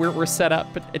 You know, we're set up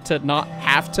to not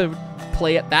have to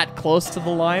play it that close to the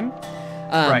line.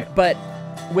 But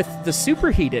with the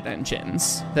superheated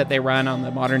engines that they run on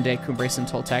the modern day Cumbrason,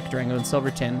 Toltec, Durango, and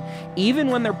Silverton, even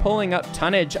when they're pulling up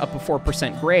tonnage up a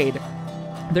 4% grade,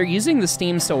 they're using the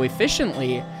steam so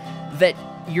efficiently that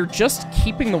you're just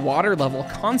keeping the water level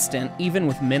constant even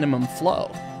with minimum flow,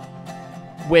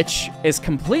 which is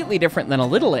completely different than a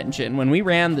little engine. When we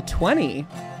ran the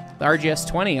RGS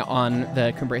 20 on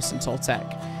the Cumbrason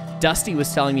Toltec, Dusty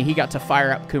was telling me he got to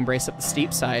fire up Cumbrace up the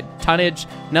steep side. Tonnage,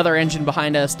 another engine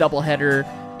behind us, double header,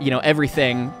 you know,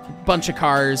 everything, bunch of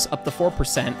cars up the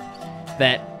 4%,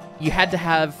 that you had to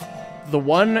have the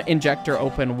one injector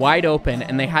open, wide open,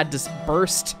 and they had to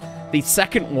burst the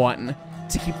second one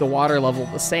to keep the water level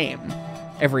the same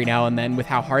every now and then with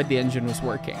how hard the engine was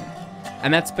working.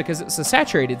 And that's because it's a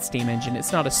saturated steam engine.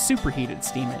 It's not a superheated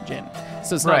steam engine.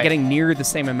 So it's not getting near the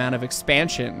same amount of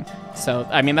expansion. So,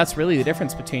 I mean, that's really the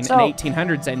difference between an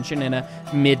 1800s engine and a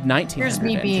mid-1900s engine. Here's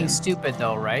me being stupid,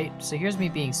 though, right? So here's me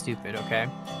being stupid, okay?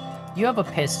 You have a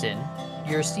piston.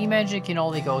 Your steam engine can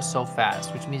only go so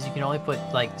fast, which means you can only put,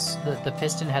 like, the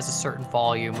piston has a certain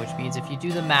volume, which means if you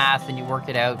do the math and you work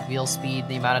it out, wheel speed,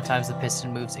 the amount of times the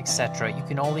piston moves, etc., you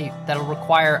can only, that'll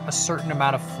require a certain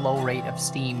amount of flow rate of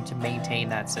steam to maintain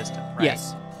that system, right?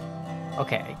 Yes.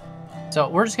 Okay. So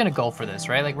we're just gonna go for this,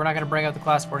 right? Like, we're not gonna bring out the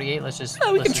Class 48. Let's just.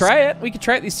 We can try it. We could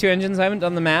try it. These two engines. I haven't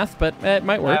done the math, but it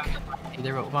might work.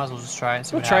 Either, but we might as well just try it.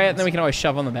 We'll try it, and then we can always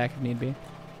shove on the back if need be.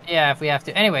 Yeah, if we have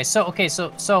to. Anyway, so okay,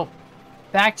 so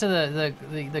back to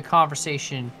the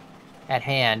conversation at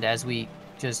hand as we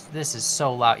just. This is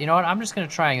so loud. You know what? I'm just gonna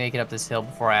try and make it up this hill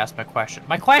before I ask my question.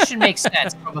 My question makes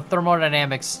sense from a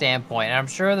thermodynamics standpoint, and I'm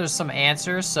sure there's some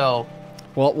answers. So.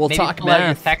 Well, we'll maybe talk pull out your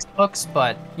math. textbooks,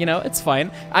 but you know, it's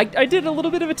fine. I did a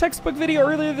little bit of a textbook video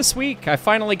earlier this week. I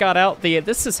finally got out the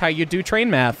 "This is how you do train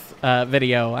math"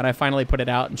 video, and I finally put it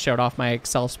out and showed off my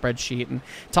Excel spreadsheet and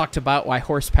talked about why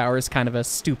horsepower is kind of a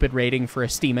stupid rating for a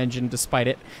steam engine, despite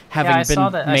it having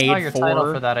been made for. I saw your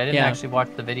title for that. I didn't actually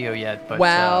watch the video yet, but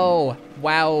wow,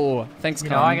 thanks.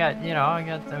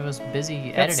 I was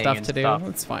busy editing stuff to stuff. do.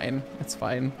 It's fine. It's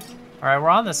fine. All right, we're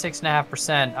on the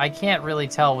 6.5%. I can't really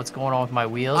tell what's going on with my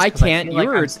wheels. I can't.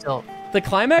 The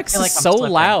CLIMAX is so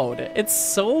loud. It's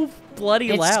so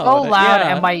bloody loud. It's so loud,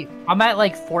 and I'm at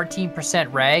like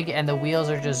 14% reg, and the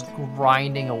wheels are just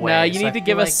grinding away. No, you need to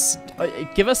give us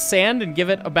sand and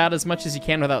give it about as much as you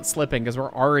can without slipping, because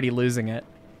we're already losing it.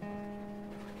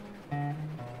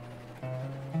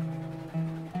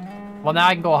 Well, now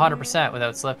I can go 100%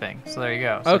 without slipping. So there you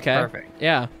go. So okay. It's perfect.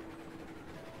 Yeah.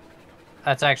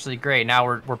 That's actually great. Now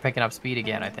we're picking up speed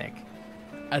again, I think.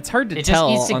 It's hard to tell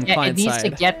on client side. It needs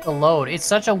to get the load. It's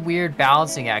such a weird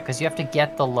balancing act because you have to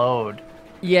get the load.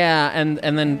 Yeah, and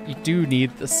then you do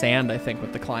need the sand, I think,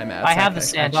 with the CLIMAX. I have the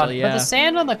sand on, but the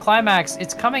sand on the CLIMAX,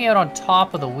 it's coming out on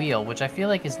top of the wheel, which I feel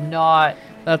like is not.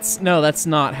 That's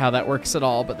not how that works at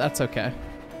all, but that's okay.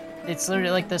 It's literally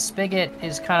like the spigot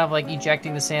is kind of like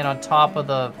ejecting the sand on top of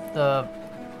the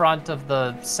front of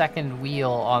the second wheel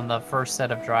on the first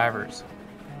set of drivers.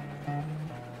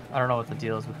 I don't know what the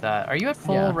deal is with that. Are you at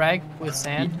full reg with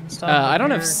sand and stuff? I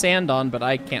don't have sand on, but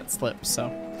I can't slip, so.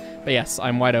 But yes,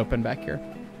 I'm wide open back here.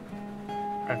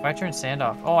 Alright, if I turn sand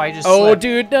off. Oh, I just slipped.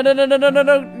 Dude, no.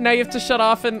 Now you have to shut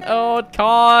off and,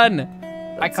 con.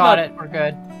 I caught it. We're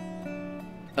good.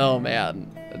 Oh, man.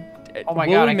 Oh my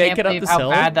god, I can't believe how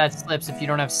bad that slips if you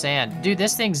don't have sand. Dude,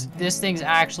 this thing's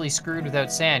actually screwed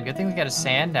without sand. Good thing we got a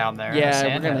sand down there.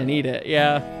 Yeah, we're gonna need it.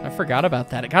 Yeah, I forgot about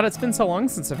that. God, it's been so long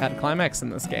since I've had a CLIMAX in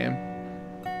this game.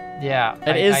 Yeah,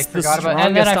 I forgot about,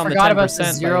 and then I forgot about the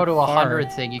 0 to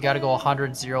 100 thing. You gotta go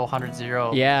 100, 0, 100,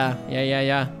 0.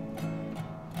 Yeah.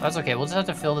 That's okay. We'll just have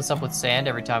to fill this up with sand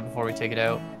every time before we take it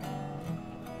out.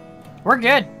 We're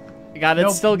good. God,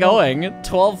 it's still going.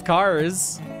 12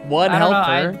 cars, one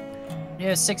helper.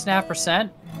 Yeah,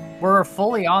 6.5%. We're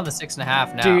fully on the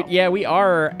 6.5 now. Dude, yeah, we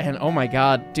are. And oh my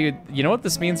god, dude, you know what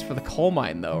this means for the coal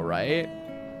mine though, right?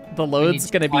 the load's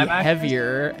going to be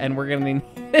heavier, and we're going to need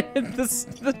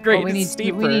the grade is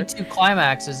steeper. We need 2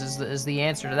 climaxes is the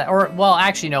answer to that. Or, well,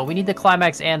 actually, no. We need the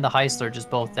climax and the heistler just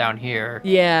both down here.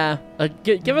 Yeah.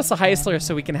 Give us a heistler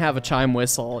so we can have a chime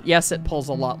whistle. Yes, it pulls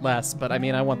a lot less, but I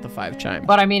mean, I want the 5 chime.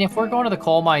 But I mean, if we're going to the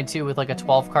coal mine, too, with like a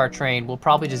 12-car train, we'll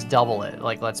probably just double it.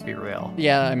 Like, let's be real.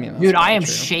 Yeah, I mean, dude, I am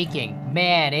shaking.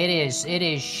 Man, it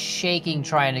is shaking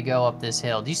trying to go up this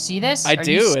hill. Do you see this? I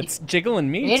do. It's jiggling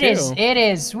me, too. It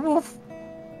is. Woof.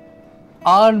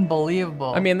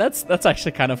 Unbelievable. I mean, that's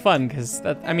actually kind of fun because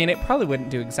I mean, it probably wouldn't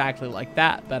do exactly like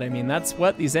that, but I mean, that's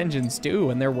what these engines do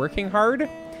when they're working hard.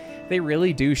 They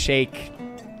really do shake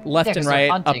left and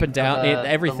right, up and down,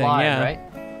 everything. The line, yeah. Right?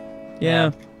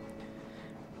 Yeah.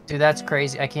 Dude, that's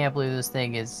crazy. I can't believe this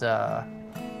thing is.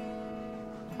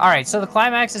 All right, so the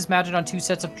climax is mounted on 2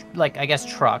 sets of, like, I guess,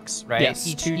 trucks, right? Yes,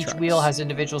 each trucks. wheel has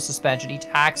individual suspension. Each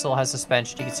axle has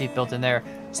suspension. You can see it built in there.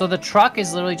 So the truck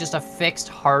is literally just a fixed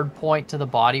hard point to the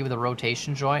body with a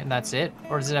rotation joint, and that's it?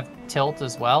 Or does it have tilt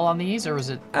as well on these, or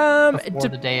is it before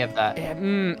the day of that?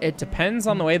 It depends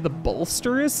on the way the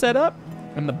bolster is set up,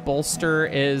 and the bolster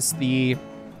is the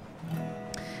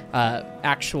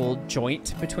actual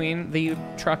joint between the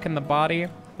truck and the body.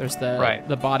 There's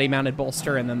the body-mounted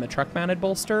bolster and then the truck-mounted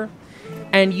bolster.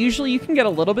 And usually you can get a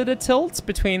little bit of tilt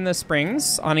between the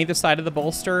springs on either side of the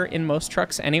bolster in most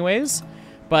trucks anyways.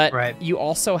 But you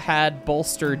also had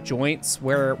bolster joints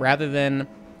where rather than...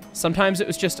 Sometimes it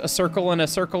was just a circle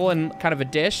and kind of a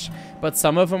dish, but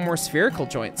some of them were spherical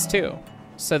joints too.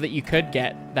 So that you could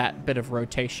get that bit of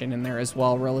rotation in there as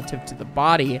well relative to the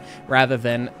body rather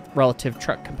than relative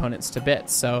truck components to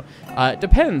bits. So it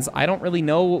depends. I don't really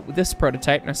know this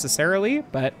prototype necessarily,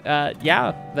 but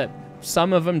yeah, that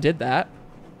some of them did that.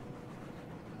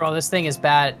 Bro, this thing is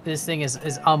bad. This thing is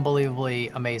unbelievably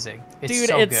amazing. It's Dude,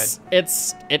 so good.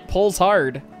 It pulls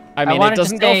hard. I mean, it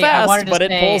doesn't go fast, but it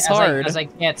pulls hard. As I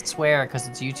can't swear because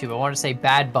it's YouTube, I want to say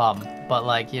bad bum, but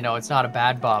like, you know, it's not a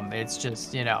bad bum. It's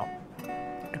just, you know.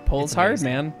 It pulls hard,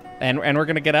 man. And we're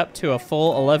going to get up to a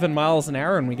full 11 miles an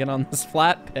hour when we get on this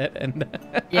flat pit. And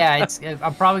yeah,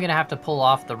 I'm probably going to have to pull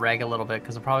off the reg a little bit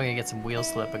because I'm probably going to get some wheel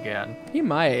slip again. You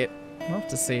might. We'll have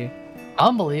to see.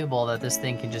 Unbelievable that this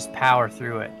thing can just power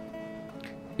through it.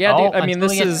 Yeah, dude, I mean,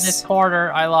 this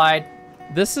quarter, I lied.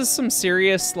 This is some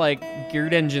serious, like,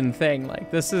 geared engine thing. Like,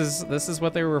 this is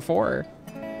what they were for.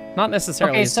 Not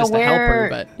necessarily as just a helper,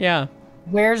 but yeah.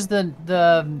 Where's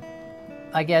the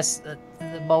I guess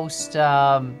the most you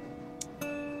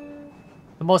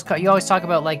always talk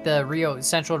about like the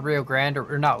Central Rio Grande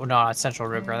or not Central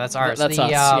Rio Grande, that's ours. That's us,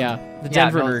 yeah. The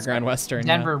Denver Rio Grande Western.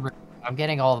 Denver. Yeah. I'm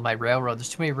getting all of my railroads. There's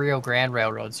too many Rio Grande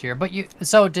railroads here. But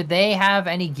so did they have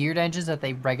any geared engines that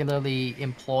they regularly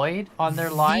employed on their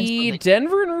lines? The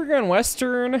Denver and Rio Grande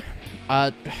Western,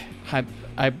 I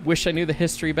wish I knew the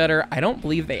history better. I don't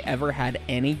believe they ever had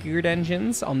any geared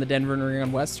engines on the Denver and Rio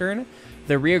Grande Western.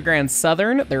 The Rio Grande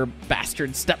Southern, their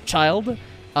bastard stepchild,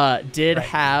 did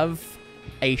have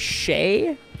a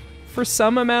Shay for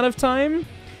some amount of time,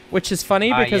 which is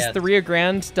funny because the Rio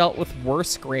Grande dealt with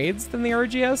worse grades than the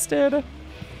RGS did.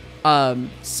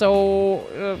 So,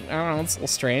 I don't know, it's a little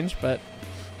strange, but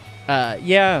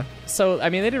yeah. So, I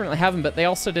mean, they didn't really have them, but they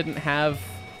also didn't have...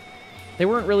 They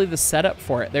weren't really the setup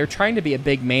for it. They were trying to be a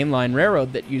big mainline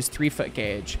railroad that used 3-foot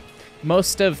gauge.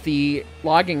 Most of the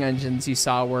logging engines you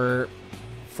saw were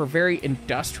for very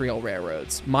industrial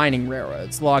railroads, mining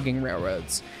railroads, logging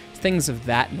railroads, things of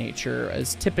that nature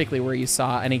is typically where you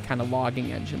saw any kind of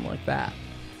logging engine like that.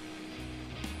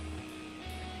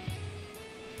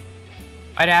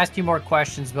 I'd ask you more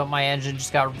questions, but my engine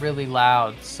just got really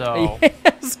loud, so... Yeah,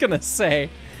 I was gonna say,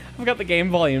 I've got the game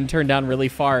volume turned down really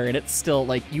far, and it's still,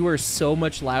 like, you are so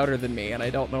much louder than me, and I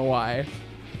don't know why.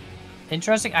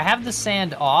 Interesting. I have the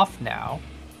sand off now.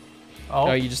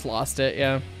 Oh, you just lost it,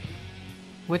 yeah.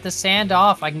 With the sand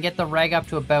off, I can get the reg up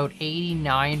to about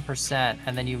 89%,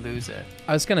 and then you lose it.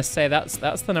 I was gonna say, that's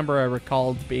the number I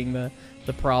recalled being the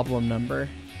problem number.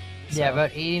 So. Yeah,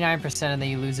 about 89%, and then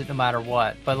you lose it no matter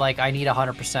what. But, like, I need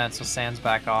 100%, so sand's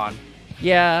back on.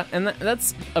 Yeah, and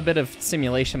that's a bit of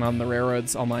simulation on the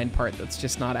Railroads Online part that's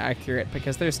just not accurate,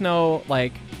 because there's no,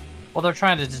 like... Well, they're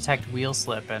trying to detect wheel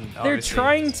slip, and they're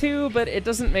trying to, but it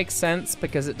doesn't make sense,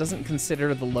 because it doesn't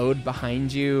consider the load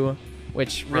behind you,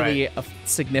 which really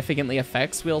significantly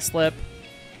affects wheel slip.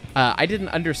 I didn't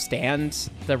understand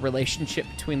the relationship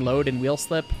between load and wheel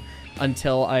slip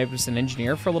until I was an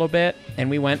engineer for a little bit, and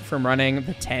we went from running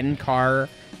the 10-car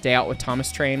day out with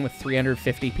Thomas train with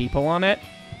 350 people on it.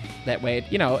 That weighed,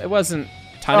 you know, it wasn't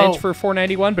tonnage for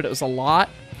 491, but it was a lot.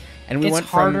 And we went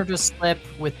from... It's harder to slip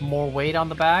with more weight on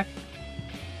the back?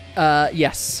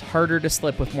 Yes, harder to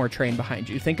slip with more train behind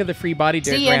you. Think of the free body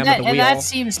diagram and of the wheel. that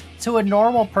seems, to a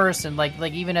normal person, like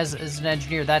even as an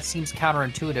engineer, that seems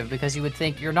counterintuitive, because you would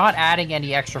think you're not adding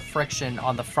any extra friction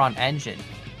on the front engine,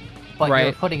 but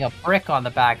you're putting a brick on the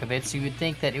back of it, so you would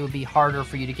think that it would be harder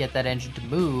for you to get that engine to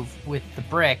move with the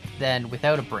brick than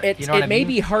without a brick. You know what I mean? It may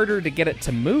be harder to get it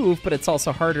to move, but it's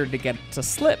also harder to get it to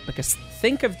slip, because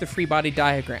think of the free body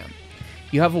diagram.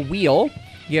 You have a wheel,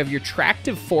 you have your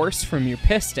tractive force from your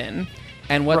piston,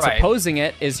 and what's opposing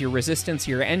it is your resistance of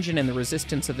your engine and the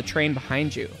resistance of the train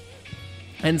behind you.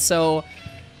 And so,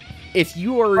 if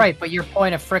you are... Right, but your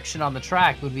point of friction on the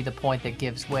track would be the point that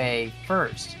gives way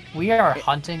first. We are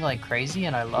hunting like crazy,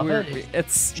 and I love it.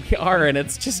 We are, and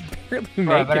it's just barely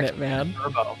making it, man.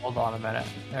 Turbo. Hold on a minute.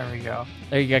 There we go.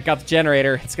 There you go. Got the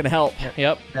generator. It's going to help.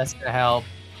 Yep. That's going to help.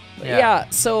 Yeah,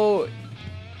 so...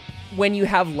 when you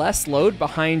have less load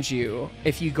behind you,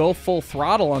 if you go full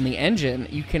throttle on the engine,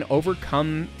 you can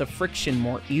overcome the friction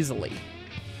more easily,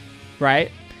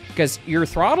 right? Because your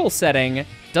throttle setting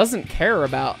doesn't care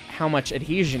about how much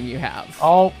adhesion you have.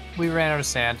 Oh, we ran out of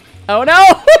sand. Oh, no!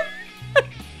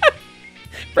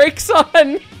 Brakes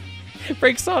on!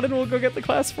 Brakes on, and we'll go get the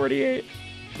Class 48.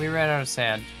 We ran out of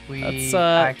sand.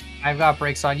 I've got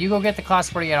brakes on. You go get the Class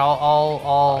 48.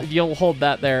 I'll. You'll hold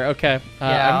that there. Okay.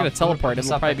 Yeah, I'm gonna teleport.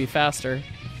 It'll probably be faster.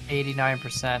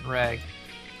 89% reg.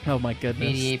 Oh my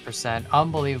goodness. 88%.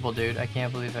 Unbelievable, dude. I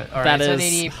can't believe it. All right, that is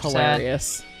 88%.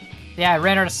 Hilarious. Yeah, I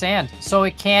ran out of sand, so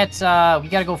it can't. We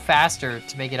gotta go faster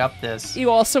to make it up this. You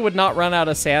also would not run out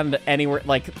of sand anywhere.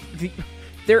 Like,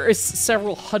 there is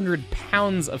several hundred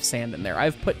pounds of sand in there.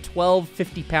 I've put 12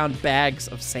 50-pound bags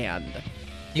of sand.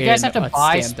 You guys have to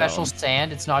buy special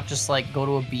sand? It's not just like go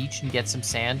to a beach and get some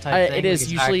sand type thing? It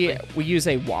is usually, we use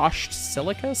a washed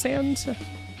silica sand.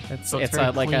 It's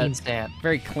very like clean a sand.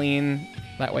 Very clean.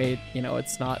 That way, you know,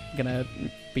 it's not gonna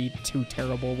be too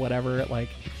terrible, whatever. Like,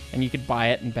 and you could buy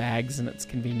it in bags, and it's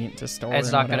convenient to store.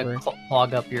 It's not gonna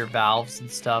clog up your valves and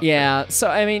stuff. Yeah. So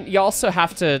I mean, you also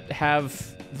have to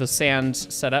have the sand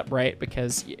set up right,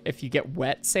 because if you get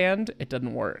wet sand, it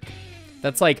doesn't work.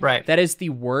 That's like that is the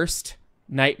worst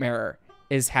nightmare,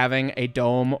 is having a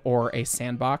dome or a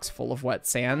sandbox full of wet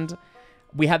sand.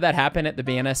 We had that happen at the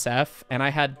BNSF, and I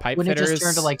had pipe fitters. Wouldn't it just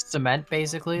turn to like cement,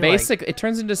 basically? Basically, it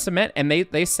turns into cement, and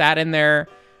they sat in there,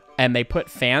 and they put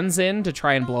fans in to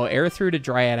try and blow air through to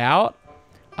dry it out,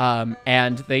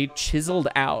 and they chiseled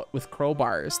out with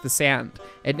crowbars the sand,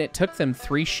 and it took them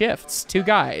 3 shifts, 2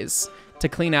 guys, to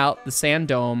clean out the sand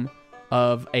dome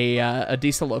of a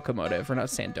diesel locomotive, or not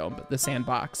sand dome, but the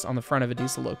sandbox on the front of a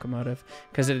diesel locomotive,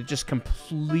 because it had just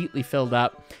completely filled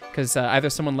up, because either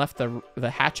someone left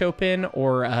the hatch open,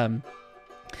 or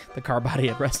the car body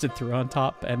had rusted through on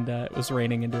top, and it was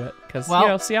raining into it, because, you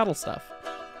know, Seattle stuff.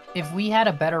 If we had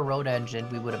a better road engine,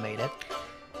 we would have made it.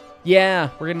 Yeah,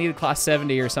 we're gonna need a Class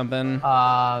 70 or something.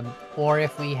 Or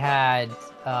if we had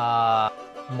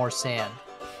more sand.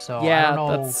 So yeah, I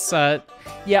don't know. That's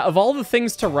yeah, of all the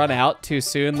things to run out too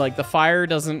soon, like the fire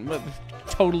doesn't,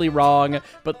 totally wrong,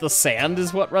 but the sand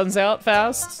is what runs out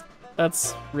fast.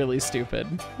 That's really stupid.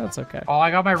 That's okay. Oh, I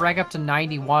got my reg up to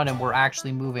 91, and we're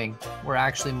actually moving. We're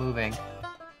actually moving.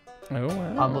 Oh,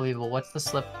 wow. Unbelievable. What's the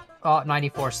slip? Oh,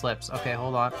 94 slips. Okay,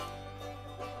 hold on.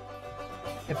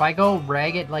 If I go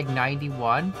reg at like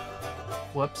 91,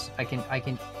 whoops, I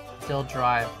can still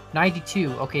drive.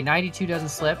 92. Okay, 92 doesn't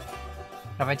slip.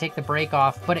 If I take the brake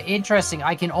off, but interesting,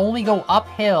 I can only go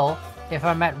uphill if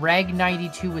I'm at reg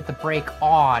 92 with the brake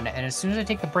on, and as soon as I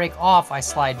take the brake off, I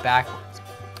slide backwards.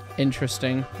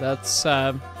 Interesting. That's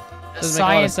the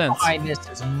science behind this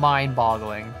is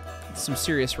mind-boggling. Some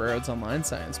serious railroads online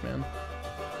science, man.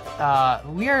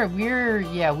 We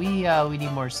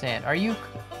need more sand.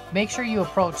 Make sure you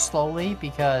approach slowly,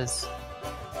 because,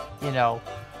 you know,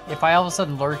 if I all of a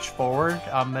sudden lurch forward,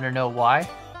 I'm gonna know why.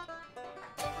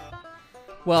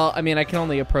 Well, I mean, I can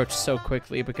only approach so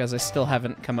quickly because I still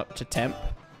haven't come up to temp.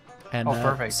 And,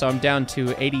 perfect. So I'm down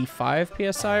to 85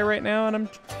 PSI right now, and I'm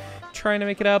trying to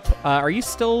make it up. Are you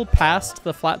still past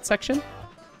the flat section?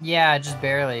 Yeah, just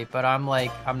barely, but I'm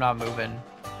not moving.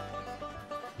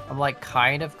 I'm like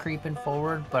kind of creeping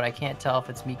forward, but I can't tell if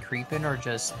it's me creeping or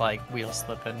just like wheel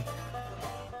slipping.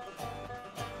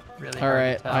 Really All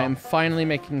right, I'm finally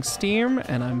making steam,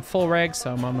 and I'm full reg,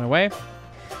 so I'm on my way.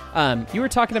 We were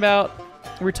talking about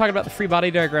the free body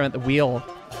diagram at the wheel.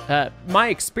 My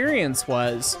experience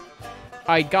was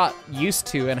I got used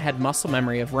to and had muscle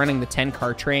memory of running the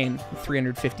 10-car train with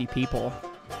 350 people.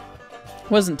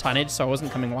 It wasn't tonnage, so I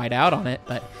wasn't coming wide out on it,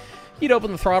 but you'd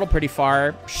open the throttle pretty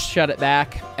far, shut it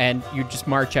back, and you'd just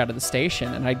march out of the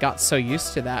station. And I got so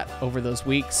used to that over those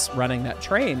weeks running that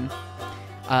train.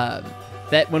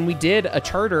 that when we did a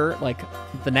charter, like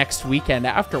the next weekend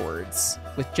afterwards,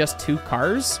 with just 2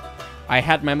 cars, I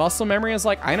had my muscle memory. I was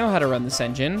like, I know how to run this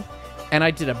engine. And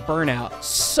I did a burnout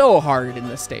so hard in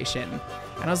the station.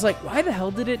 And I was like, why the hell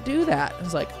did it do that? I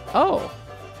was like, oh,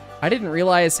 I didn't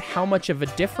realize how much of a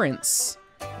difference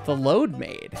the load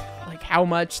made. Like how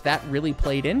much that really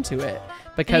played into it.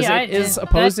 Because it is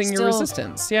opposing your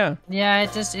resistance. Yeah. Yeah,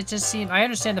 it just seems, I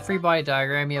understand the free body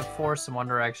diagram. You have force in one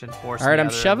direction, force in the other. All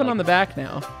right, I'm shoving on the back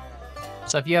now.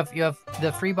 So if you have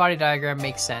the free body diagram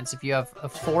makes sense. If you have a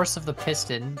force of the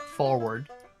piston forward,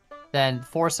 then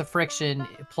force of friction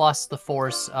plus the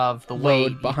force of the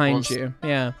weight behind you.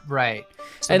 Yeah. Right.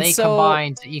 So they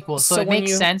combine to equal. So it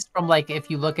makes sense from like, if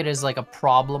you look at it as like a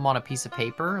problem on a piece of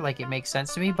paper, like it makes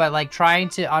sense to me, but like trying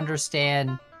to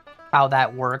understand how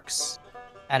that works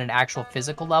at an actual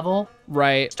physical level,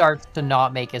 right, starts to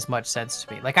not make as much sense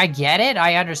to me. Like I get it,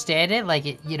 I understand it, like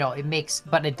it, you know, it makes,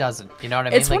 but it doesn't. You know what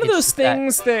I mean? It's like, one of those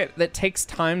things that takes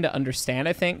time to understand,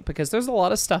 I think, because there's a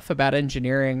lot of stuff about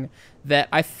engineering that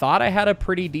I thought I had a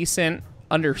pretty decent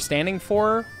understanding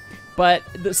for, but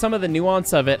some of the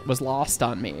nuance of it was lost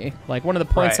on me. Like one of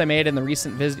the points I made in the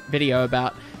recent video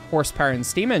about horsepower and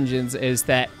steam engines is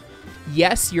that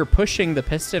yes, you're pushing the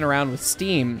piston around with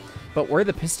steam, but where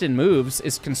the piston moves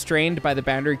is constrained by the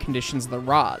boundary conditions of the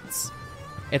rods.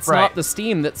 It's not the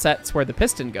steam that sets where the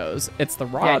piston goes. It's the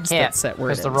rods that set where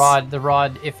it is. Because the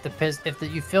rod, if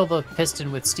you fill the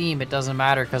piston with steam, it doesn't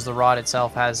matter because the rod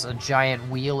itself has a giant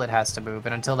wheel it has to move,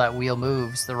 and until that wheel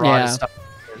moves, the rod is stuck.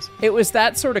 It was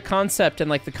that sort of concept, and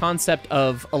like the concept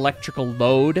of electrical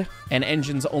load and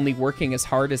engines only working as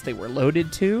hard as they were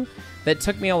loaded to, that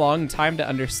took me a long time to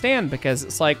understand, because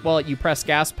it's like, well, you press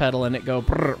gas pedal and it go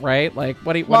brrr, right? Like,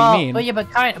 what do you mean? But yeah,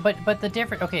 but the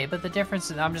difference. Okay, but the difference.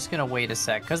 I'm just gonna wait a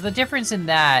sec, because the difference in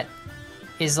that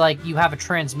is like you have a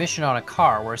transmission on a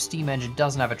car, where a steam engine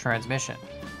doesn't have a transmission.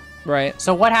 Right.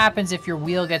 So what happens if your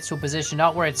wheel gets to a position,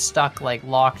 not where it's stuck, like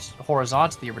locked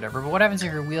horizontally or whatever, but what happens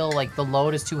if your wheel, like the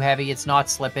load is too heavy, it's not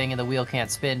slipping, and the wheel can't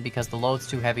spin because the load's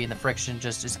too heavy and the friction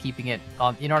just is keeping it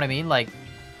on, you know what I mean? Like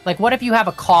what if you have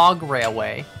a cog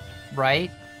railway,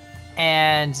 right?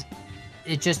 And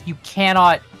it just, you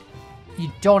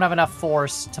don't have enough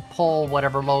force to pull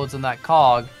whatever loads on that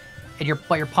cog, and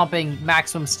but you're pumping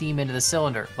maximum steam into the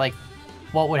cylinder. Like,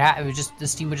 what would happen? The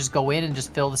steam would just go in and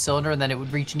just fill the cylinder, and then it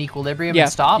would reach an equilibrium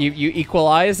and stop. You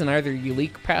equalize, and either you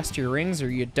leak past your rings or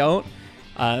you don't.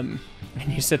 And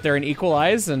you sit there and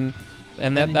equalize, and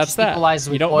that's that. Equalize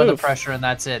with you don't oil move. The pressure, and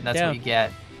that's it. And that's what you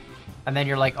get. And then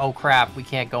you're like, oh crap, we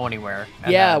can't go anywhere.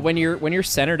 And then, when you're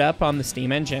centered up on the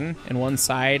steam engine, and one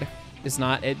side is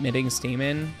not admitting steam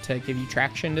in to give you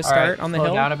traction to start on the hill.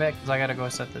 Slow down a bit, because I gotta go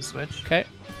set this switch. Okay,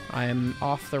 I'm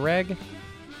off the reg.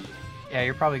 Yeah,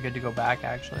 you're probably good to go back,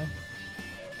 actually.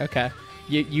 Okay.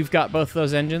 You've got both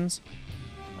those engines?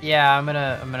 Yeah, I'm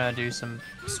gonna do some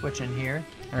switching here.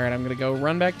 All right, I'm gonna go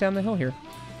run back down the hill here.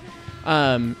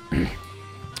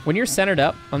 When you're centered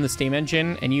up on the steam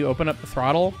engine and you open up the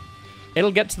throttle, it'll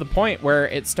get to the point where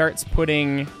it starts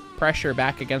putting pressure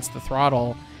back against the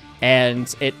throttle,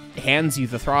 and it hands you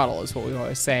the throttle, is what we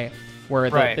always say, where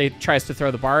it tries to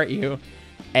throw the bar at you,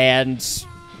 and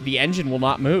the engine will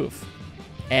not move.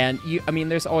 And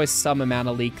there's always some amount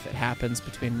of leak that happens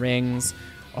between rings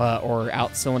or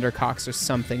out cylinder cocks or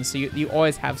something. So you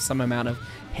always have some amount of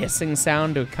hissing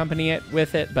sound to accompany it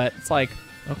with it. But it's like,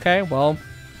 okay, well,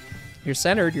 you're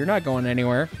centered. You're not going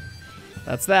anywhere.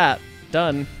 That's that.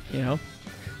 Done,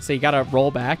 So you got to roll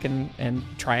back and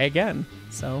try again.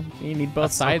 So you need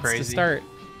both sides to start.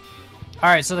 All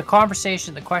right, so the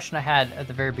question I had at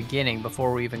the very beginning,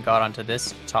 before we even got onto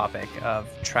this topic of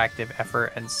tractive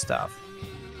effort and stuff,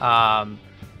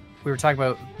 we were talking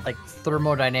about like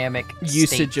thermodynamic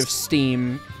usage states. Of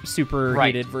steam,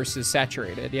 superheated versus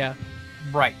saturated. Yeah.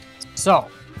 Right. So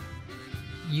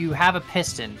you have a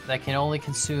piston that can only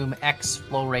consume X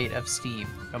flow rate of steam,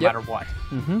 no matter what.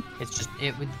 Mm-hmm. It's just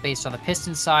based on the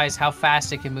piston size, how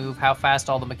fast it can move, how fast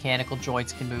all the mechanical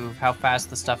joints can move, how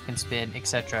fast the stuff can spin,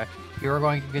 etc. You're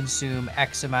going to consume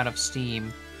X amount of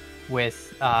steam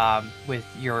with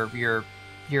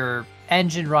your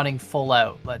engine running full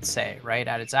out, let's say, right,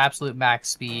 at its absolute max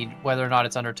speed. Whether or not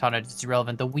it's under tonnage, it's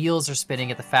irrelevant. The wheels are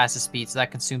spinning at the fastest speed, so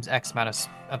that consumes X amount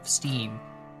of steam.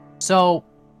 So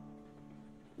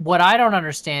what I don't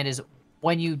understand is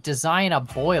when you design a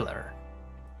boiler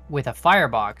with a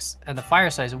firebox and the fire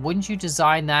size, wouldn't you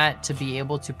design that to be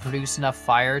able to produce enough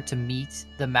fire to meet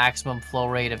the maximum flow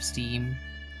rate of steam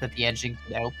that the engine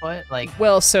can output?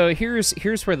 Well, so here's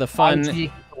where the fun...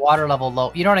 the water level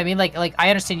low. You know what I mean? Like I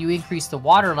understand you increase the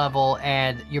water level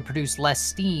and you produce less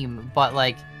steam, but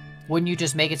wouldn't you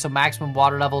just make it so maximum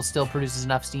water level still produces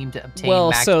enough steam to obtain?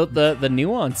 Well, so the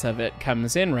nuance of it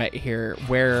comes in right here,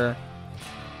 where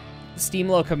steam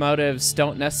locomotives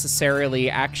don't necessarily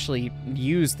actually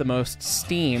use the most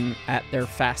steam at their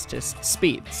fastest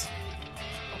speeds.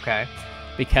 Okay.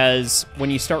 Because when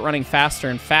you start running faster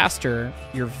and faster,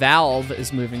 your valve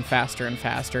is moving faster and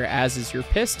faster, as is your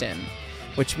piston,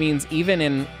 which means even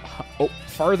in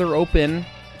farther open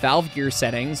valve gear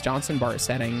settings, Johnson bar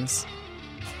settings,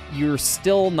 you're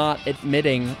still not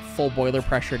admitting full boiler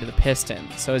pressure to the piston.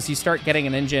 So as you start getting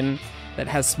an engine that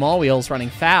has small wheels running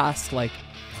fast, like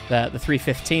the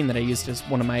 315 that I used as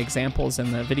one of my examples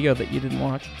in the video that you didn't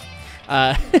watch.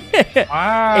 Wow,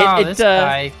 this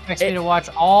guy expects me to watch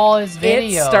all his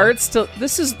videos. It starts to...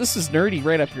 This is nerdy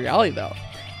right up your alley, though.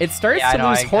 It starts to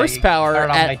lose horsepower on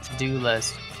my to-do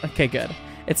list. Okay, good.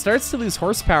 It starts to lose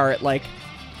horsepower at like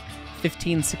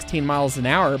 15, 16 miles an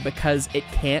hour because it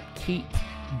can't keep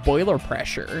boiler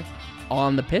pressure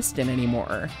on the piston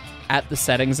anymore at the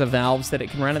settings of valves that it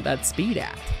can run at that speed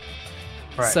at.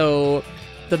 Right. So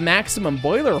the maximum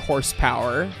boiler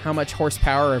horsepower, how much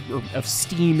horsepower of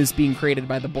steam is being created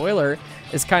by the boiler,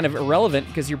 is kind of irrelevant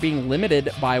because you're being limited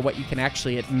by what you can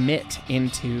actually admit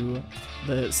into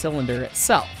the cylinder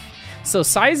itself. So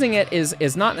sizing it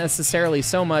is not necessarily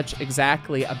so much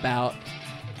exactly about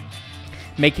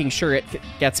making sure it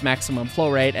gets maximum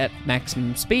flow rate at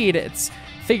maximum speed. It's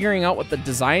figuring out what the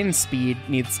design speed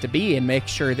needs to be and make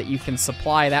sure that you can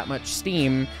supply that much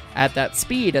steam at that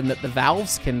speed and that the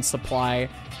valves can supply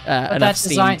enough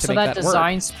steam to make that work. So that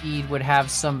design speed would have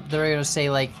some, they're going to say,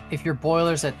 like, if your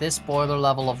boiler's at this boiler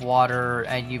level of water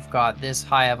and you've got this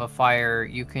high of a fire,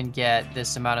 you can get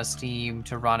this amount of steam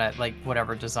to run at, like,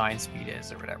 whatever design speed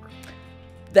is or whatever.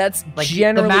 That's like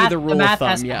generally the rule of thumb,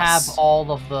 yes. The math has to have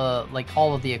all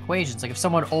of the equations. Like if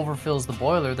someone overfills the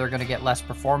boiler, they're going to get less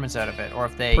performance out of it. Or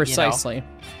if they precisely. You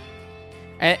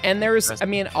know, and there's, I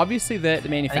mean, obviously the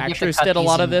manufacturers did a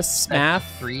lot of this math.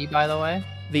 3, by the way.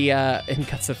 The in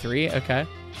cuts of 3, okay.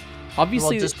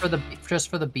 Obviously, well, just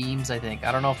for the beams, I think.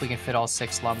 I don't know if we can fit all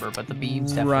 6 lumber, but the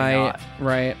beams definitely not.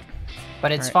 Right.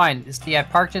 But it's fine. I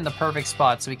parked in the perfect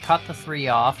spot, so we cut the 3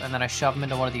 off, and then I shove them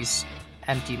into one of these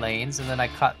empty lanes, and then I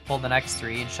pull the next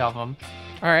 3 and shove them.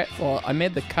 All right. Well, I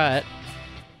made the cut,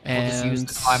 and we'll just use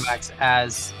the CLIMAX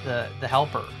as the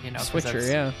helper, you know. Switcher,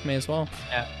 yeah, may as well.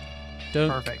 Yeah.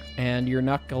 Dunk, perfect. And you're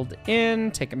knuckled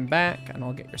in. Take them back, and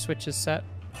I'll get your switches set.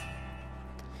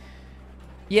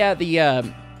 Yeah,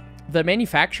 the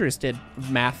manufacturers did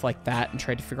math like that and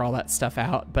tried to figure all that stuff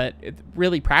out, but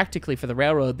really practically for the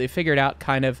railroad, they figured out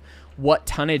kind of what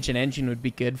tonnage an engine would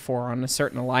be good for on a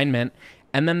certain alignment.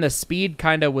 And then the speed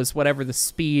kind of was whatever the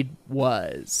speed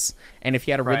was. And if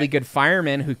you had a really good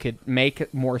fireman who could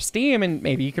make more steam, and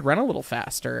maybe you could run a little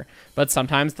faster. But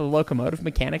sometimes the locomotive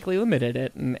mechanically limited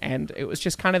it, and it was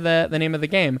just kind of the name of the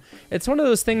game. It's one of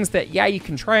those things that, yeah, you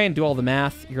can try and do all the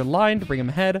math. You're aligned to bring them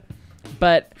ahead.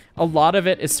 But a lot of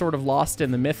it is sort of lost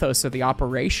in the mythos of the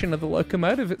operation of the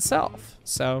locomotive itself.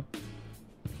 So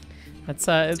that's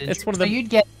it's one of the you'd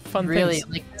get fun really, things.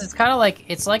 Like, it's kind of like,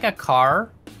 it's like a car.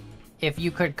 If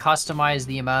you could customize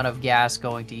the amount of gas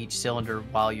going to each cylinder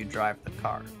while you drive the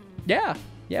car. Yeah,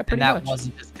 pretty much. And that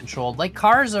wasn't just controlled. Like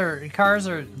cars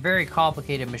are very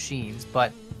complicated machines,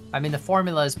 but I mean the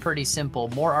formula is pretty simple.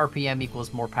 More RPM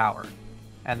equals more power.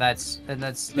 And that's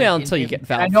yeah, until you get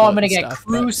valve. I know I'm going to get stuff,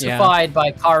 crucified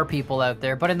by car people out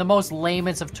there, but in the most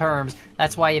layman's of terms,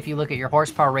 that's why if you look at your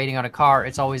horsepower rating on a car,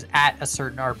 it's always at a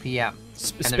certain RPM.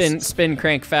 Spin,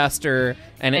 crank faster,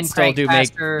 and it still do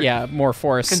faster, make more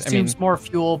force. Consumes more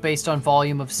fuel based on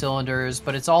volume of cylinders,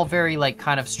 but it's all very like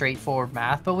kind of straightforward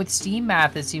math. But with steam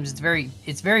math, it seems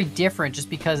it's very different, just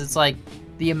because it's like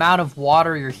the amount of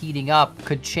water you're heating up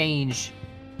could change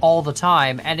all the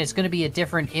time, and it's going to be a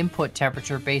different input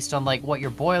temperature based on like what your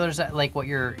boiler's at, like what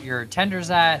your tender's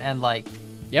at, and like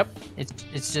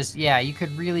it's just you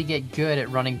could really get good at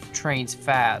running trains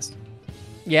fast.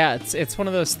 Yeah, it's one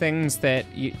of those things that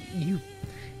you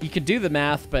could do the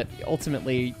math, but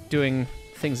ultimately doing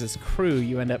things as crew,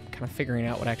 you end up kind of figuring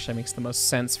out what actually makes the most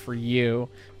sense for you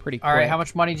pretty quick. All right, how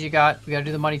much money do you got? We got to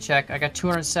do the money check. I got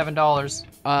 $207.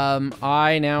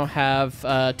 I now have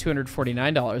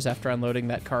 $249 after unloading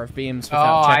that car of beams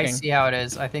without checking. I see how it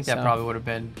is. I think that probably would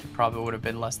have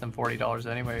been less than $40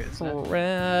 anyway.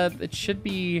 It should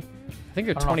be. I think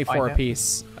they're 24 a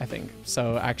piece. I think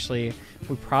so. Actually,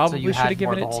 we probably should have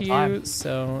given it to you,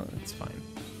 so it's fine.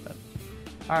 But.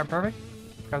 All right, perfect.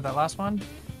 Grab that last one.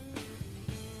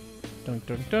 Dunk,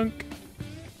 dunk, dunk.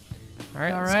 All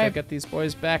right, let's go get these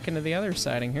boys back into the other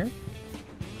siding here.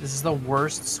 This is the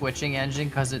worst switching engine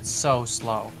because it's so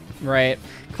slow. Right.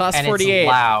 Class And 48 it's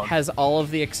loud. has all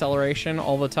of the acceleration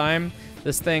all the time.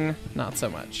 This thing, not so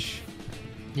much.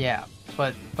 Yeah,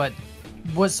 but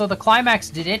so the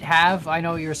Climax, did it have, I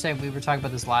know you were saying, we were talking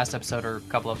about this last episode or a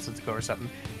couple episodes ago or something,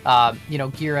 you know,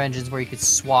 gear engines where you could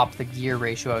swap the gear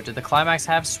ratio out. Did the Climax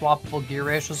have swappable gear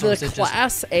ratios? Or was The it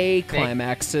Class A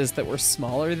Climaxes that were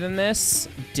smaller than this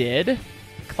did.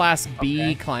 Class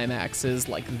B Climaxes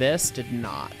like this did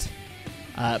not.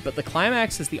 But the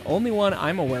Climax is the only one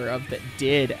I'm aware of that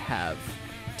did have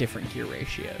different gear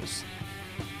ratios.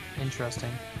 Interesting.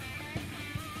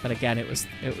 But again, it was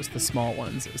the small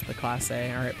ones. It was the Class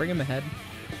A. All right, bring him ahead.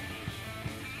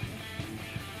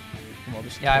 And we'll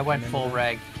just I went full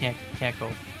reg. Can't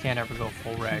ever go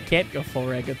full reg. You can't go full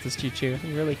reg with this choo-choo.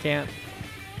 You really can't.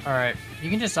 All right, you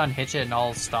can just unhitch it and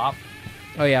I'll stop.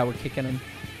 Oh yeah, we're kicking him.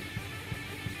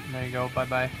 There you go. Bye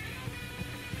bye.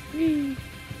 Whee.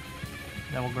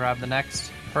 Then we'll grab the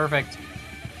next. Perfect.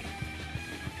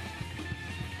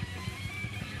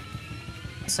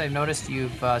 I've noticed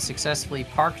you've successfully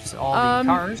parked all the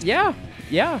cars. Yeah.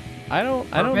 I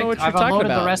don't know what you're I've talking unloaded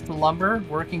about. the rest of the lumber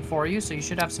working for you, so you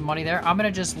should have some money there. I'm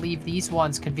gonna just leave these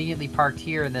ones conveniently parked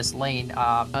here in this lane.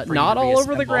 Not all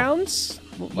over the grounds.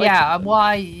 Yeah, well,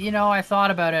 I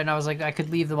thought about it and I was like, I could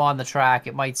leave them on the track.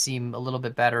 It might seem a little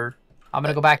bit better. I'm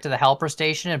gonna go back to the helper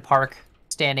station and park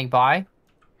standing by,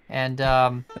 and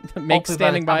make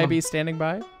standing by be standing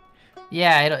by.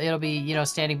 Yeah, it'll be,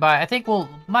 standing by. I think we'll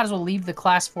might as well leave the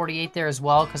Class 48 there as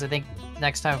well, because I think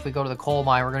next time if we go to the coal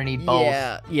mine, we're gonna need both.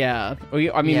 Yeah. We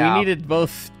needed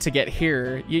both to get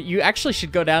here. You actually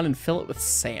should go down and fill it with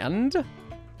sand.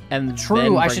 And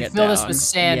True, I should fill this down. with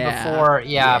sand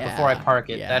before I park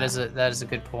it. Yeah. That is a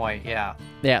good point. Yeah.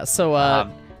 Yeah. So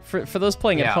for those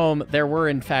playing at yeah. home, there were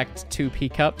in fact 2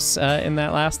 P-cups in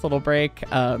that last little break,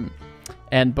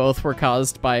 and both were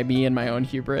caused by me and my own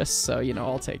hubris. So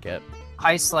I'll take it.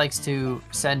 Heist likes to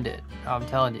send it. I'm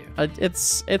telling you.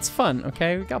 It's fun.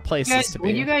 Okay, we got places to be.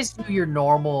 When you guys do your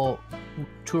normal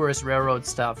tourist railroad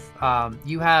stuff, I'm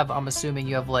assuming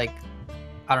you have like,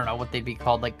 I don't know what they'd be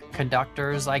called, like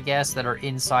conductors, I guess, that are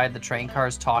inside the train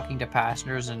cars talking to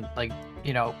passengers and like,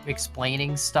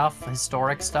 explaining stuff,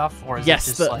 historic stuff, or is yes,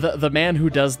 it just the man who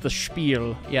does the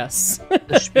spiel. Yes,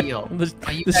 the spiel.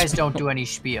 You the guys don't do any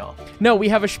spiel. No, we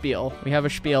have a spiel.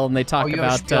 And they talk you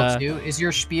about. Have a spiel too? Is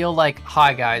your spiel like,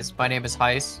 "Hi guys, my name is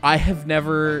Heist"? I have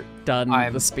never done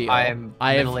the spiel. I'm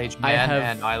a middle-aged man,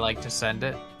 and I like to send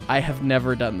it. I have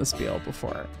never done the spiel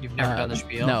before. You've never done the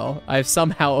spiel? No, I've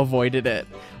somehow avoided it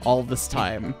all this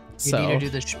time. You need to do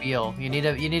the spiel. You need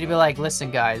to be like, listen,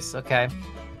 guys, okay.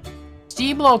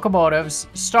 Steam locomotives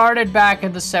started back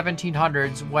in the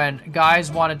 1700s when guys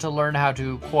wanted to learn how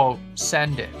to, quote,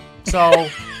 send it. So,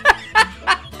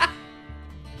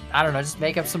 I don't know, just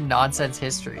make up some nonsense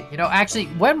history. Actually,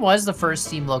 when was the first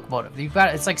steam locomotive?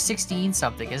 It's like 16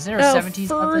 something, isn't it? Or 17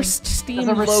 something? First steam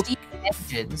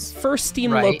engines. First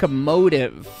steam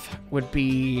locomotive would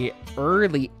be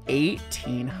early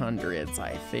 1800s,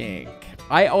 I think.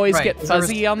 I always get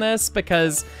fuzzy on this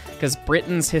because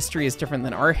Britain's history is different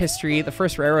than our history. The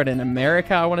first railroad in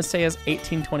America, I want to say, is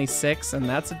 1826, and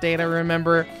that's a date I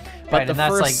remember. But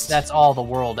that's all the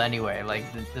world anyway. Like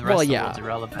the rest of the world's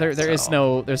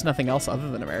irrelevant. There's nothing else other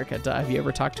than America. Have you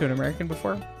ever talked to an American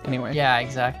before? Anyway. Yeah,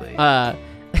 exactly. I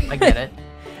get it.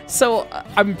 So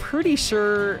I'm pretty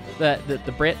sure that the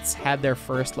Brits had their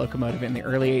first locomotive in the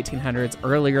early 1800s.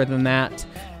 Earlier than that,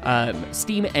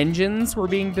 steam engines were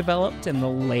being developed in the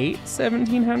late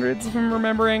 1700s, if I'm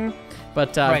remembering.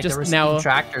 But there just were now steam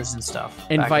tractors and stuff.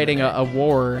 Inviting a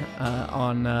war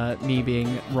on me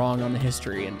being wrong on the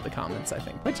history into the comments, I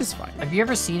think, which is fine. Have you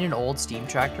ever seen an old steam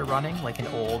tractor running, like an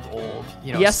old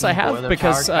Yes, I have,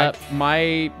 because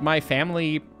my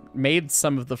family made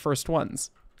some of the first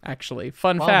ones. Actually,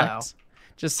 fun fact.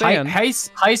 Just saying.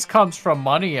 Heist comes from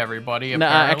money, everybody.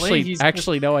 Apparently. No,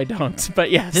 actually, no, I don't.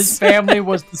 But yes, his family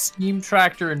was the steam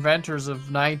tractor inventors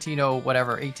of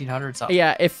 1800 something.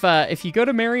 Yeah, if you go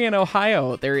to Marion,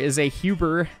 Ohio, there is a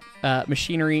Huber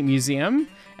Machinery Museum,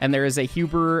 and there is a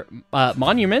Huber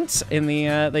monument in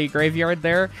the graveyard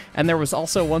there, and there was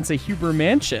also once a Huber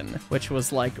mansion, which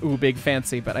was like, ooh, big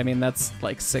fancy, but I mean, that's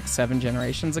like 6-7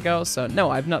 generations ago, so no,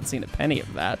 I've not seen a penny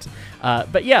of that.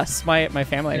 But yes, my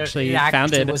family actually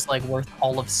founded... It was like worth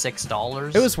all of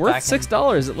 $6. It was worth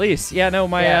 $6 at least. Yeah, no,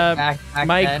 my back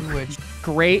my then, which...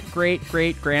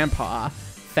 great-great-great-grandpa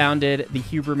founded the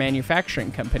Huber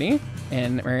Manufacturing Company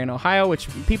in Marion, Ohio, which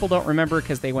people don't remember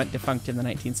because they went defunct in the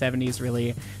 1970s,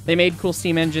 really. They made cool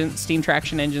steam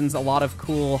traction engines, a lot of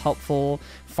cool, helpful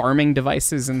farming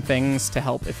devices and things to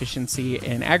help efficiency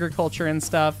in agriculture and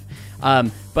stuff.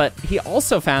 But he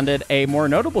also founded a more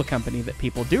notable company that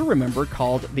people do remember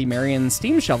called the Marion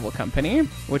Steam Shovel Company,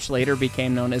 which later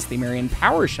became known as the Marion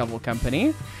Power Shovel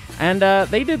Company. And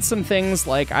they did some things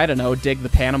like, I don't know, dig the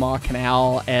Panama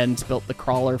Canal and built the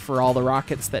crawler for all the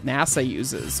rockets that NASA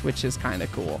uses, which is kind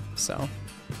of cool. So,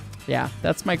 yeah,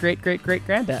 that's my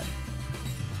great-great-great-granddad.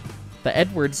 The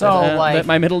Edward that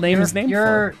my middle name is named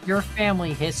for. Your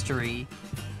family history,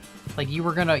 like you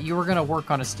were gonna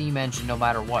work on a steam engine no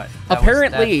matter what.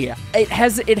 Apparently, it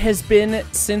has been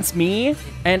since me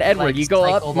and Edward. Like, you go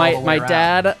up. My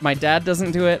dad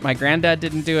doesn't do it. My granddad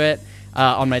didn't do it.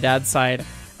 On my dad's side,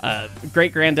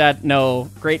 great granddad no,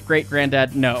 great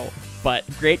granddad no. But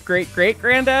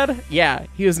great-great-great-granddad, yeah,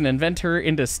 he was an inventor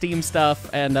into steam stuff,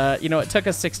 and, it took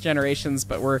us 6 generations,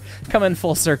 but we're coming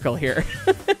full circle here.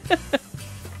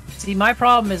 See, my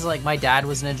problem is, like, my dad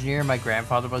was an engineer, my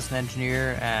grandfather was an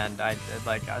engineer, and I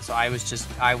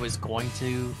was going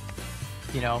to,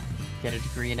 get a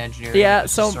degree in engineering. Yeah,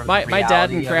 so my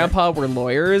dad and grandpa were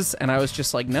lawyers, and I was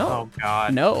just like, no. Oh,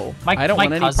 God. No, I don't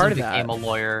want any part of that. My cousin became a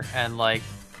lawyer, and, like,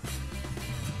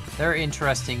 they're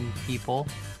interesting people.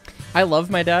 I love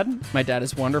my dad. My dad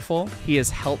is wonderful. He has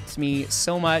helped me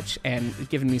so much and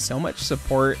given me so much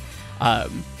support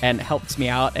and helped me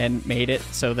out and made it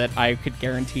so that I could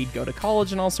guaranteed go to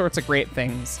college and all sorts of great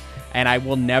things. And I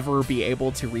will never be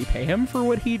able to repay him for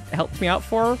what he helped me out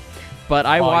for. But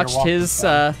I watched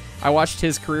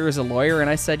his career as a lawyer, and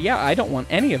I said, yeah, I don't want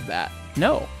any of that.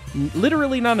 No,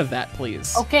 literally none of that,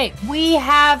 please. Okay, we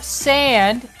have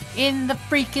sand in the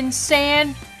freaking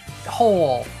sand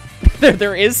hole.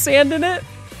 There is sand in it?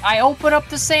 I open up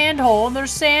the sand hole and there's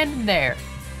sand in there.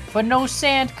 But no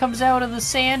sand comes out of the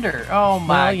sander. Oh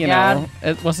my God.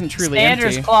 It wasn't truly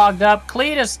Sander's empty. Clogged up.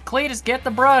 Cletus, get the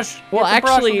brush. Well,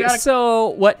 actually, so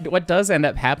what does end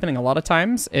up happening a lot of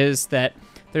times is that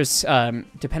there's,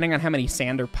 depending on how many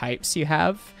sander pipes you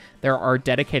have, there are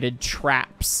dedicated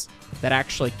traps that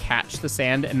actually catch the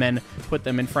sand and then put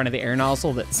them in front of the air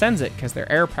nozzle that sends it, because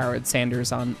they're air-powered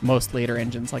sanders on most later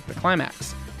engines like the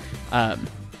CLIMAX.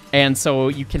 And so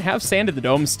you can have sand in the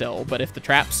dome still, but if the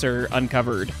traps are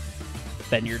uncovered,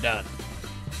 then you're done.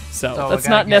 So that's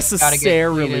not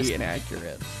necessarily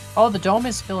inaccurate. Oh, the dome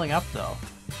is filling up though.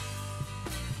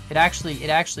 It actually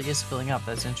is filling up.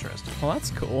 That's interesting. Well,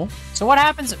 that's cool. So what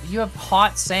happens if you have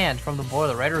hot sand from the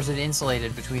boiler, right? Or is it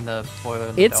insulated between the boiler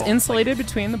and the dome? It's insulated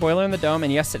between the boiler and the dome,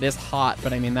 and yes, it is hot,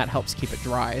 but I mean, that helps keep it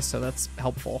dry, so that's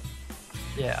helpful.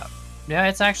 Yeah. Yeah,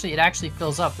 it actually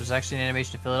fills up. There's actually an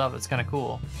animation to fill it up. It's kind of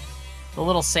cool. The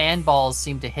little sand balls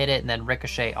seem to hit it and then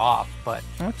ricochet off, but...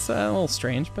 That's a little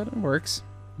strange, but it works.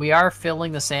 We are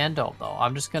filling the sand dome, though.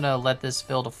 I'm just going to let this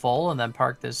fill to full and then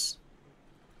park this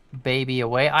baby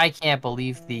away. I can't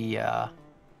believe the...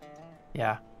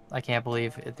 Yeah, I can't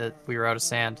believe that we were out of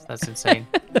sand. That's insane.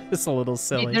 It's a little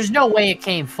silly. There's no way it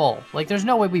came full. Like, there's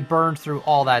no way we burned through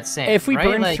all that sand. If we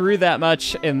burned through that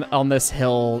much on this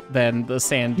hill, then the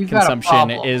sand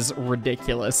consumption is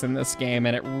ridiculous in this game,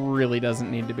 and it really doesn't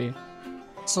need to be.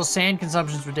 So sand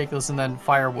consumption is ridiculous, and then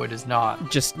firewood is not.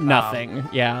 Just nothing.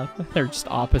 Yeah, they're just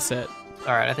opposite.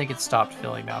 All right, I think it stopped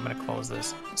filling now. I'm going to close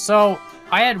this. So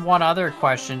I had one other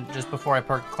question just before I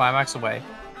parked the CLIMAX away.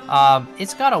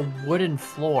 It's got a wooden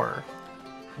floor,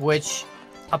 which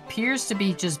appears to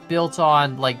be just built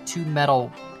on like 2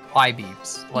 metal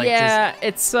I-beams. Like, yeah,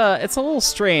 it's a little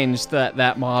strange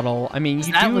that model. I mean, is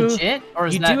that legit, or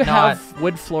is you that do have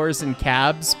wood floors in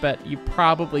cabs, but you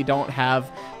probably don't have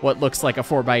what looks like a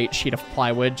 4x8 sheet of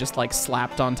plywood just like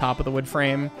slapped on top of the wood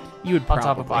frame. You would probably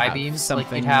on top of I-beams, something.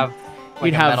 Like you'd have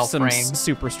like metal some frame.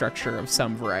 Superstructure of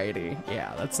some variety.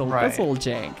 Yeah, that's a little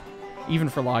jank, even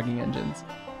for logging engines.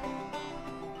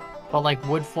 But like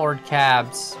wood-floored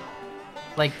cabs,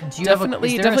 like do you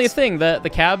definitely a thing. The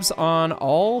cabs on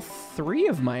all 3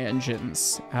 of my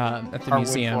engines at the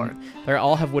museum, they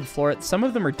all have wood floor. Some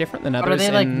of them are different than others. But are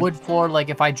they like wood floor? Like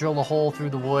if I drill a hole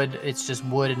through the wood, it's just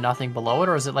wood and nothing below it,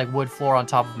 or is it like wood floor on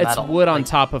top of metal? It's wood on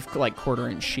top of like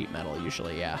 1/4-inch sheet metal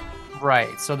usually. Yeah.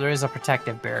 Right. So there is a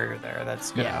protective barrier there.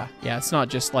 That's good. Yeah. Yeah. It's not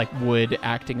just like wood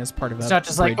acting as part of a. It's not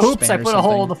just like, oops, I put a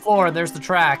hole in the floor and there's the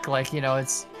track. Like,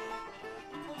 it's.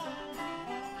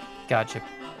 Gotcha.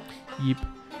 Yep.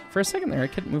 For a second there, I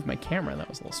couldn't move my camera. That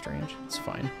was a little strange. It's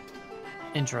fine.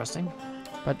 Interesting.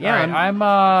 But yeah, right, I'm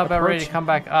about ready to come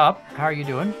back up. How are you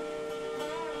doing?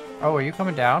 Oh, are you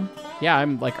coming down? Yeah,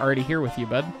 I'm like already here with you,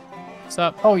 bud. What's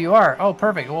up? Oh, you are? Oh,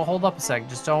 perfect. Well, hold up a second.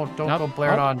 Just don't go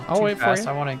blaring on I'll too wait fast. for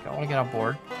you. I want to get on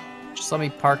board. Just let me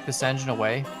park this engine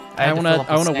away. I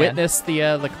want to witness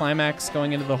the climax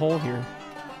going into the hole here.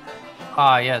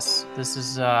 Ah, yes. This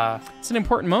is it's an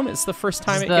important moment. It's the first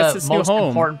time it gets its new home. The most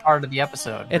important part of the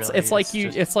episode. It's really.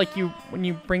 It's like you when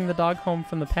you bring the dog home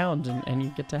from the pound and you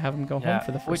get to have him go home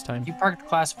for the first time. You parked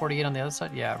class 48 on the other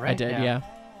side? Yeah, right? I did, yeah.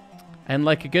 And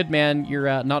like a good man,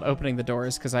 you're not opening the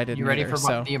doors because I didn't. You ready either,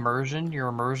 for the immersion? Your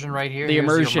immersion right here. The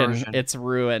immersion, it's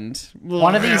ruined.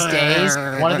 One of these days,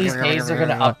 they're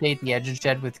gonna update the engine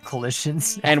shed with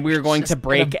collisions, and we're going to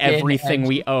break everything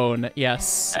we own.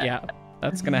 Yes, yeah,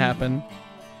 that's gonna happen.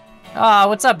 Ah,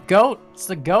 what's up, goat? It's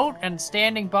the goat and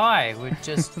standing by. We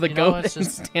just the goat and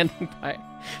standing by.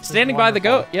 Standing by the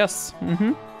goat. Yes.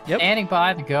 Mm-hmm. Yep. Standing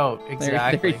by the goat.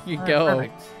 Exactly. There you go.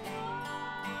 Perfect.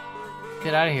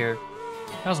 Get out of here.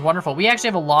 That was wonderful. We actually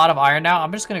have a lot of iron now.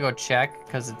 I'm just gonna go check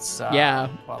because it's yeah.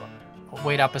 Well,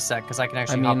 wait up a sec because I can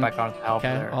actually hop back on the help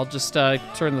there. I'll just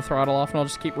turn the throttle off and I'll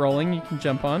just keep rolling. You can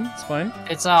jump on. It's fine.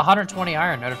 It's 120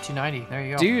 iron out of 290. There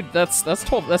you go. Dude, that's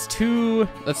 12. That's two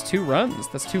runs.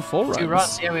 That's 2 full runs. 2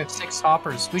 runs. Yeah, we have 6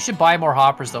 hoppers. We should buy more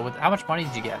hoppers though. With how much money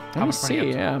did you get? Let me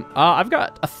see. Yeah. I've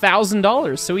got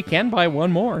 $1,000, so we can buy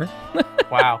one more.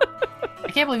 Wow.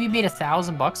 I can't believe you made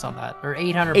 $1,000 on that, or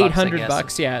 $800.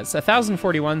 $800, yeah. It's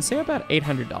 1,041, so about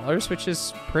 $800, which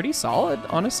is pretty solid,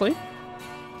 honestly.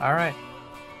 All right.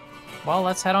 Well,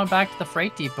 let's head on back to the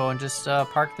freight depot and just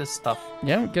park this stuff.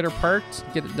 Yeah, get her parked,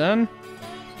 get it done.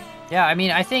 Yeah, I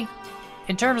mean, I think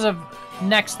in terms of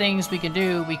next things we can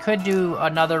do, we could do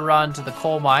another run to the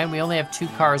coal mine. We only have 2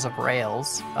 cars of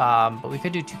rails, but we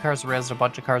could do 2 cars of rails and a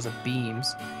bunch of cars of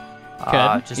beams.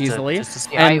 Could easily,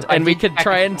 and we could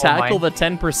try and tackle the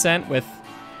 10%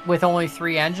 with only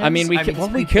 3 engines. I mean, we could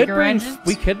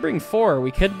bring 4.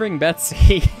 We could bring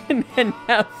Betsy and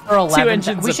have 2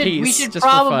 engines apiece. We should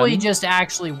probably just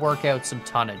actually work out some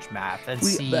tonnage math and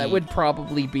see. That would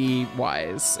probably be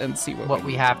wise, and see what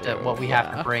we have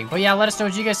to bring. But yeah, let us know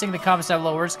what you guys think in the comments down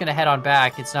below. We're just gonna head on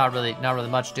back. It's not really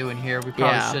much doing here. We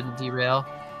probably shouldn't derail.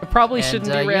 I probably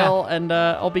shouldn't derail, and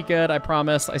I'll be good. I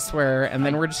promise. I swear. And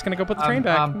then we're just gonna go put the train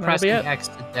back. I'm pressing X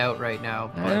to doubt right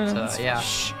now, but yeah.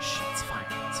 Shh, it's fine.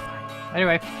 It's fine.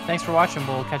 Anyway, thanks for watching.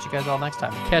 We'll catch you guys all next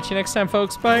time. Catch you next time,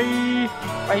 folks. Bye.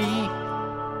 Bye.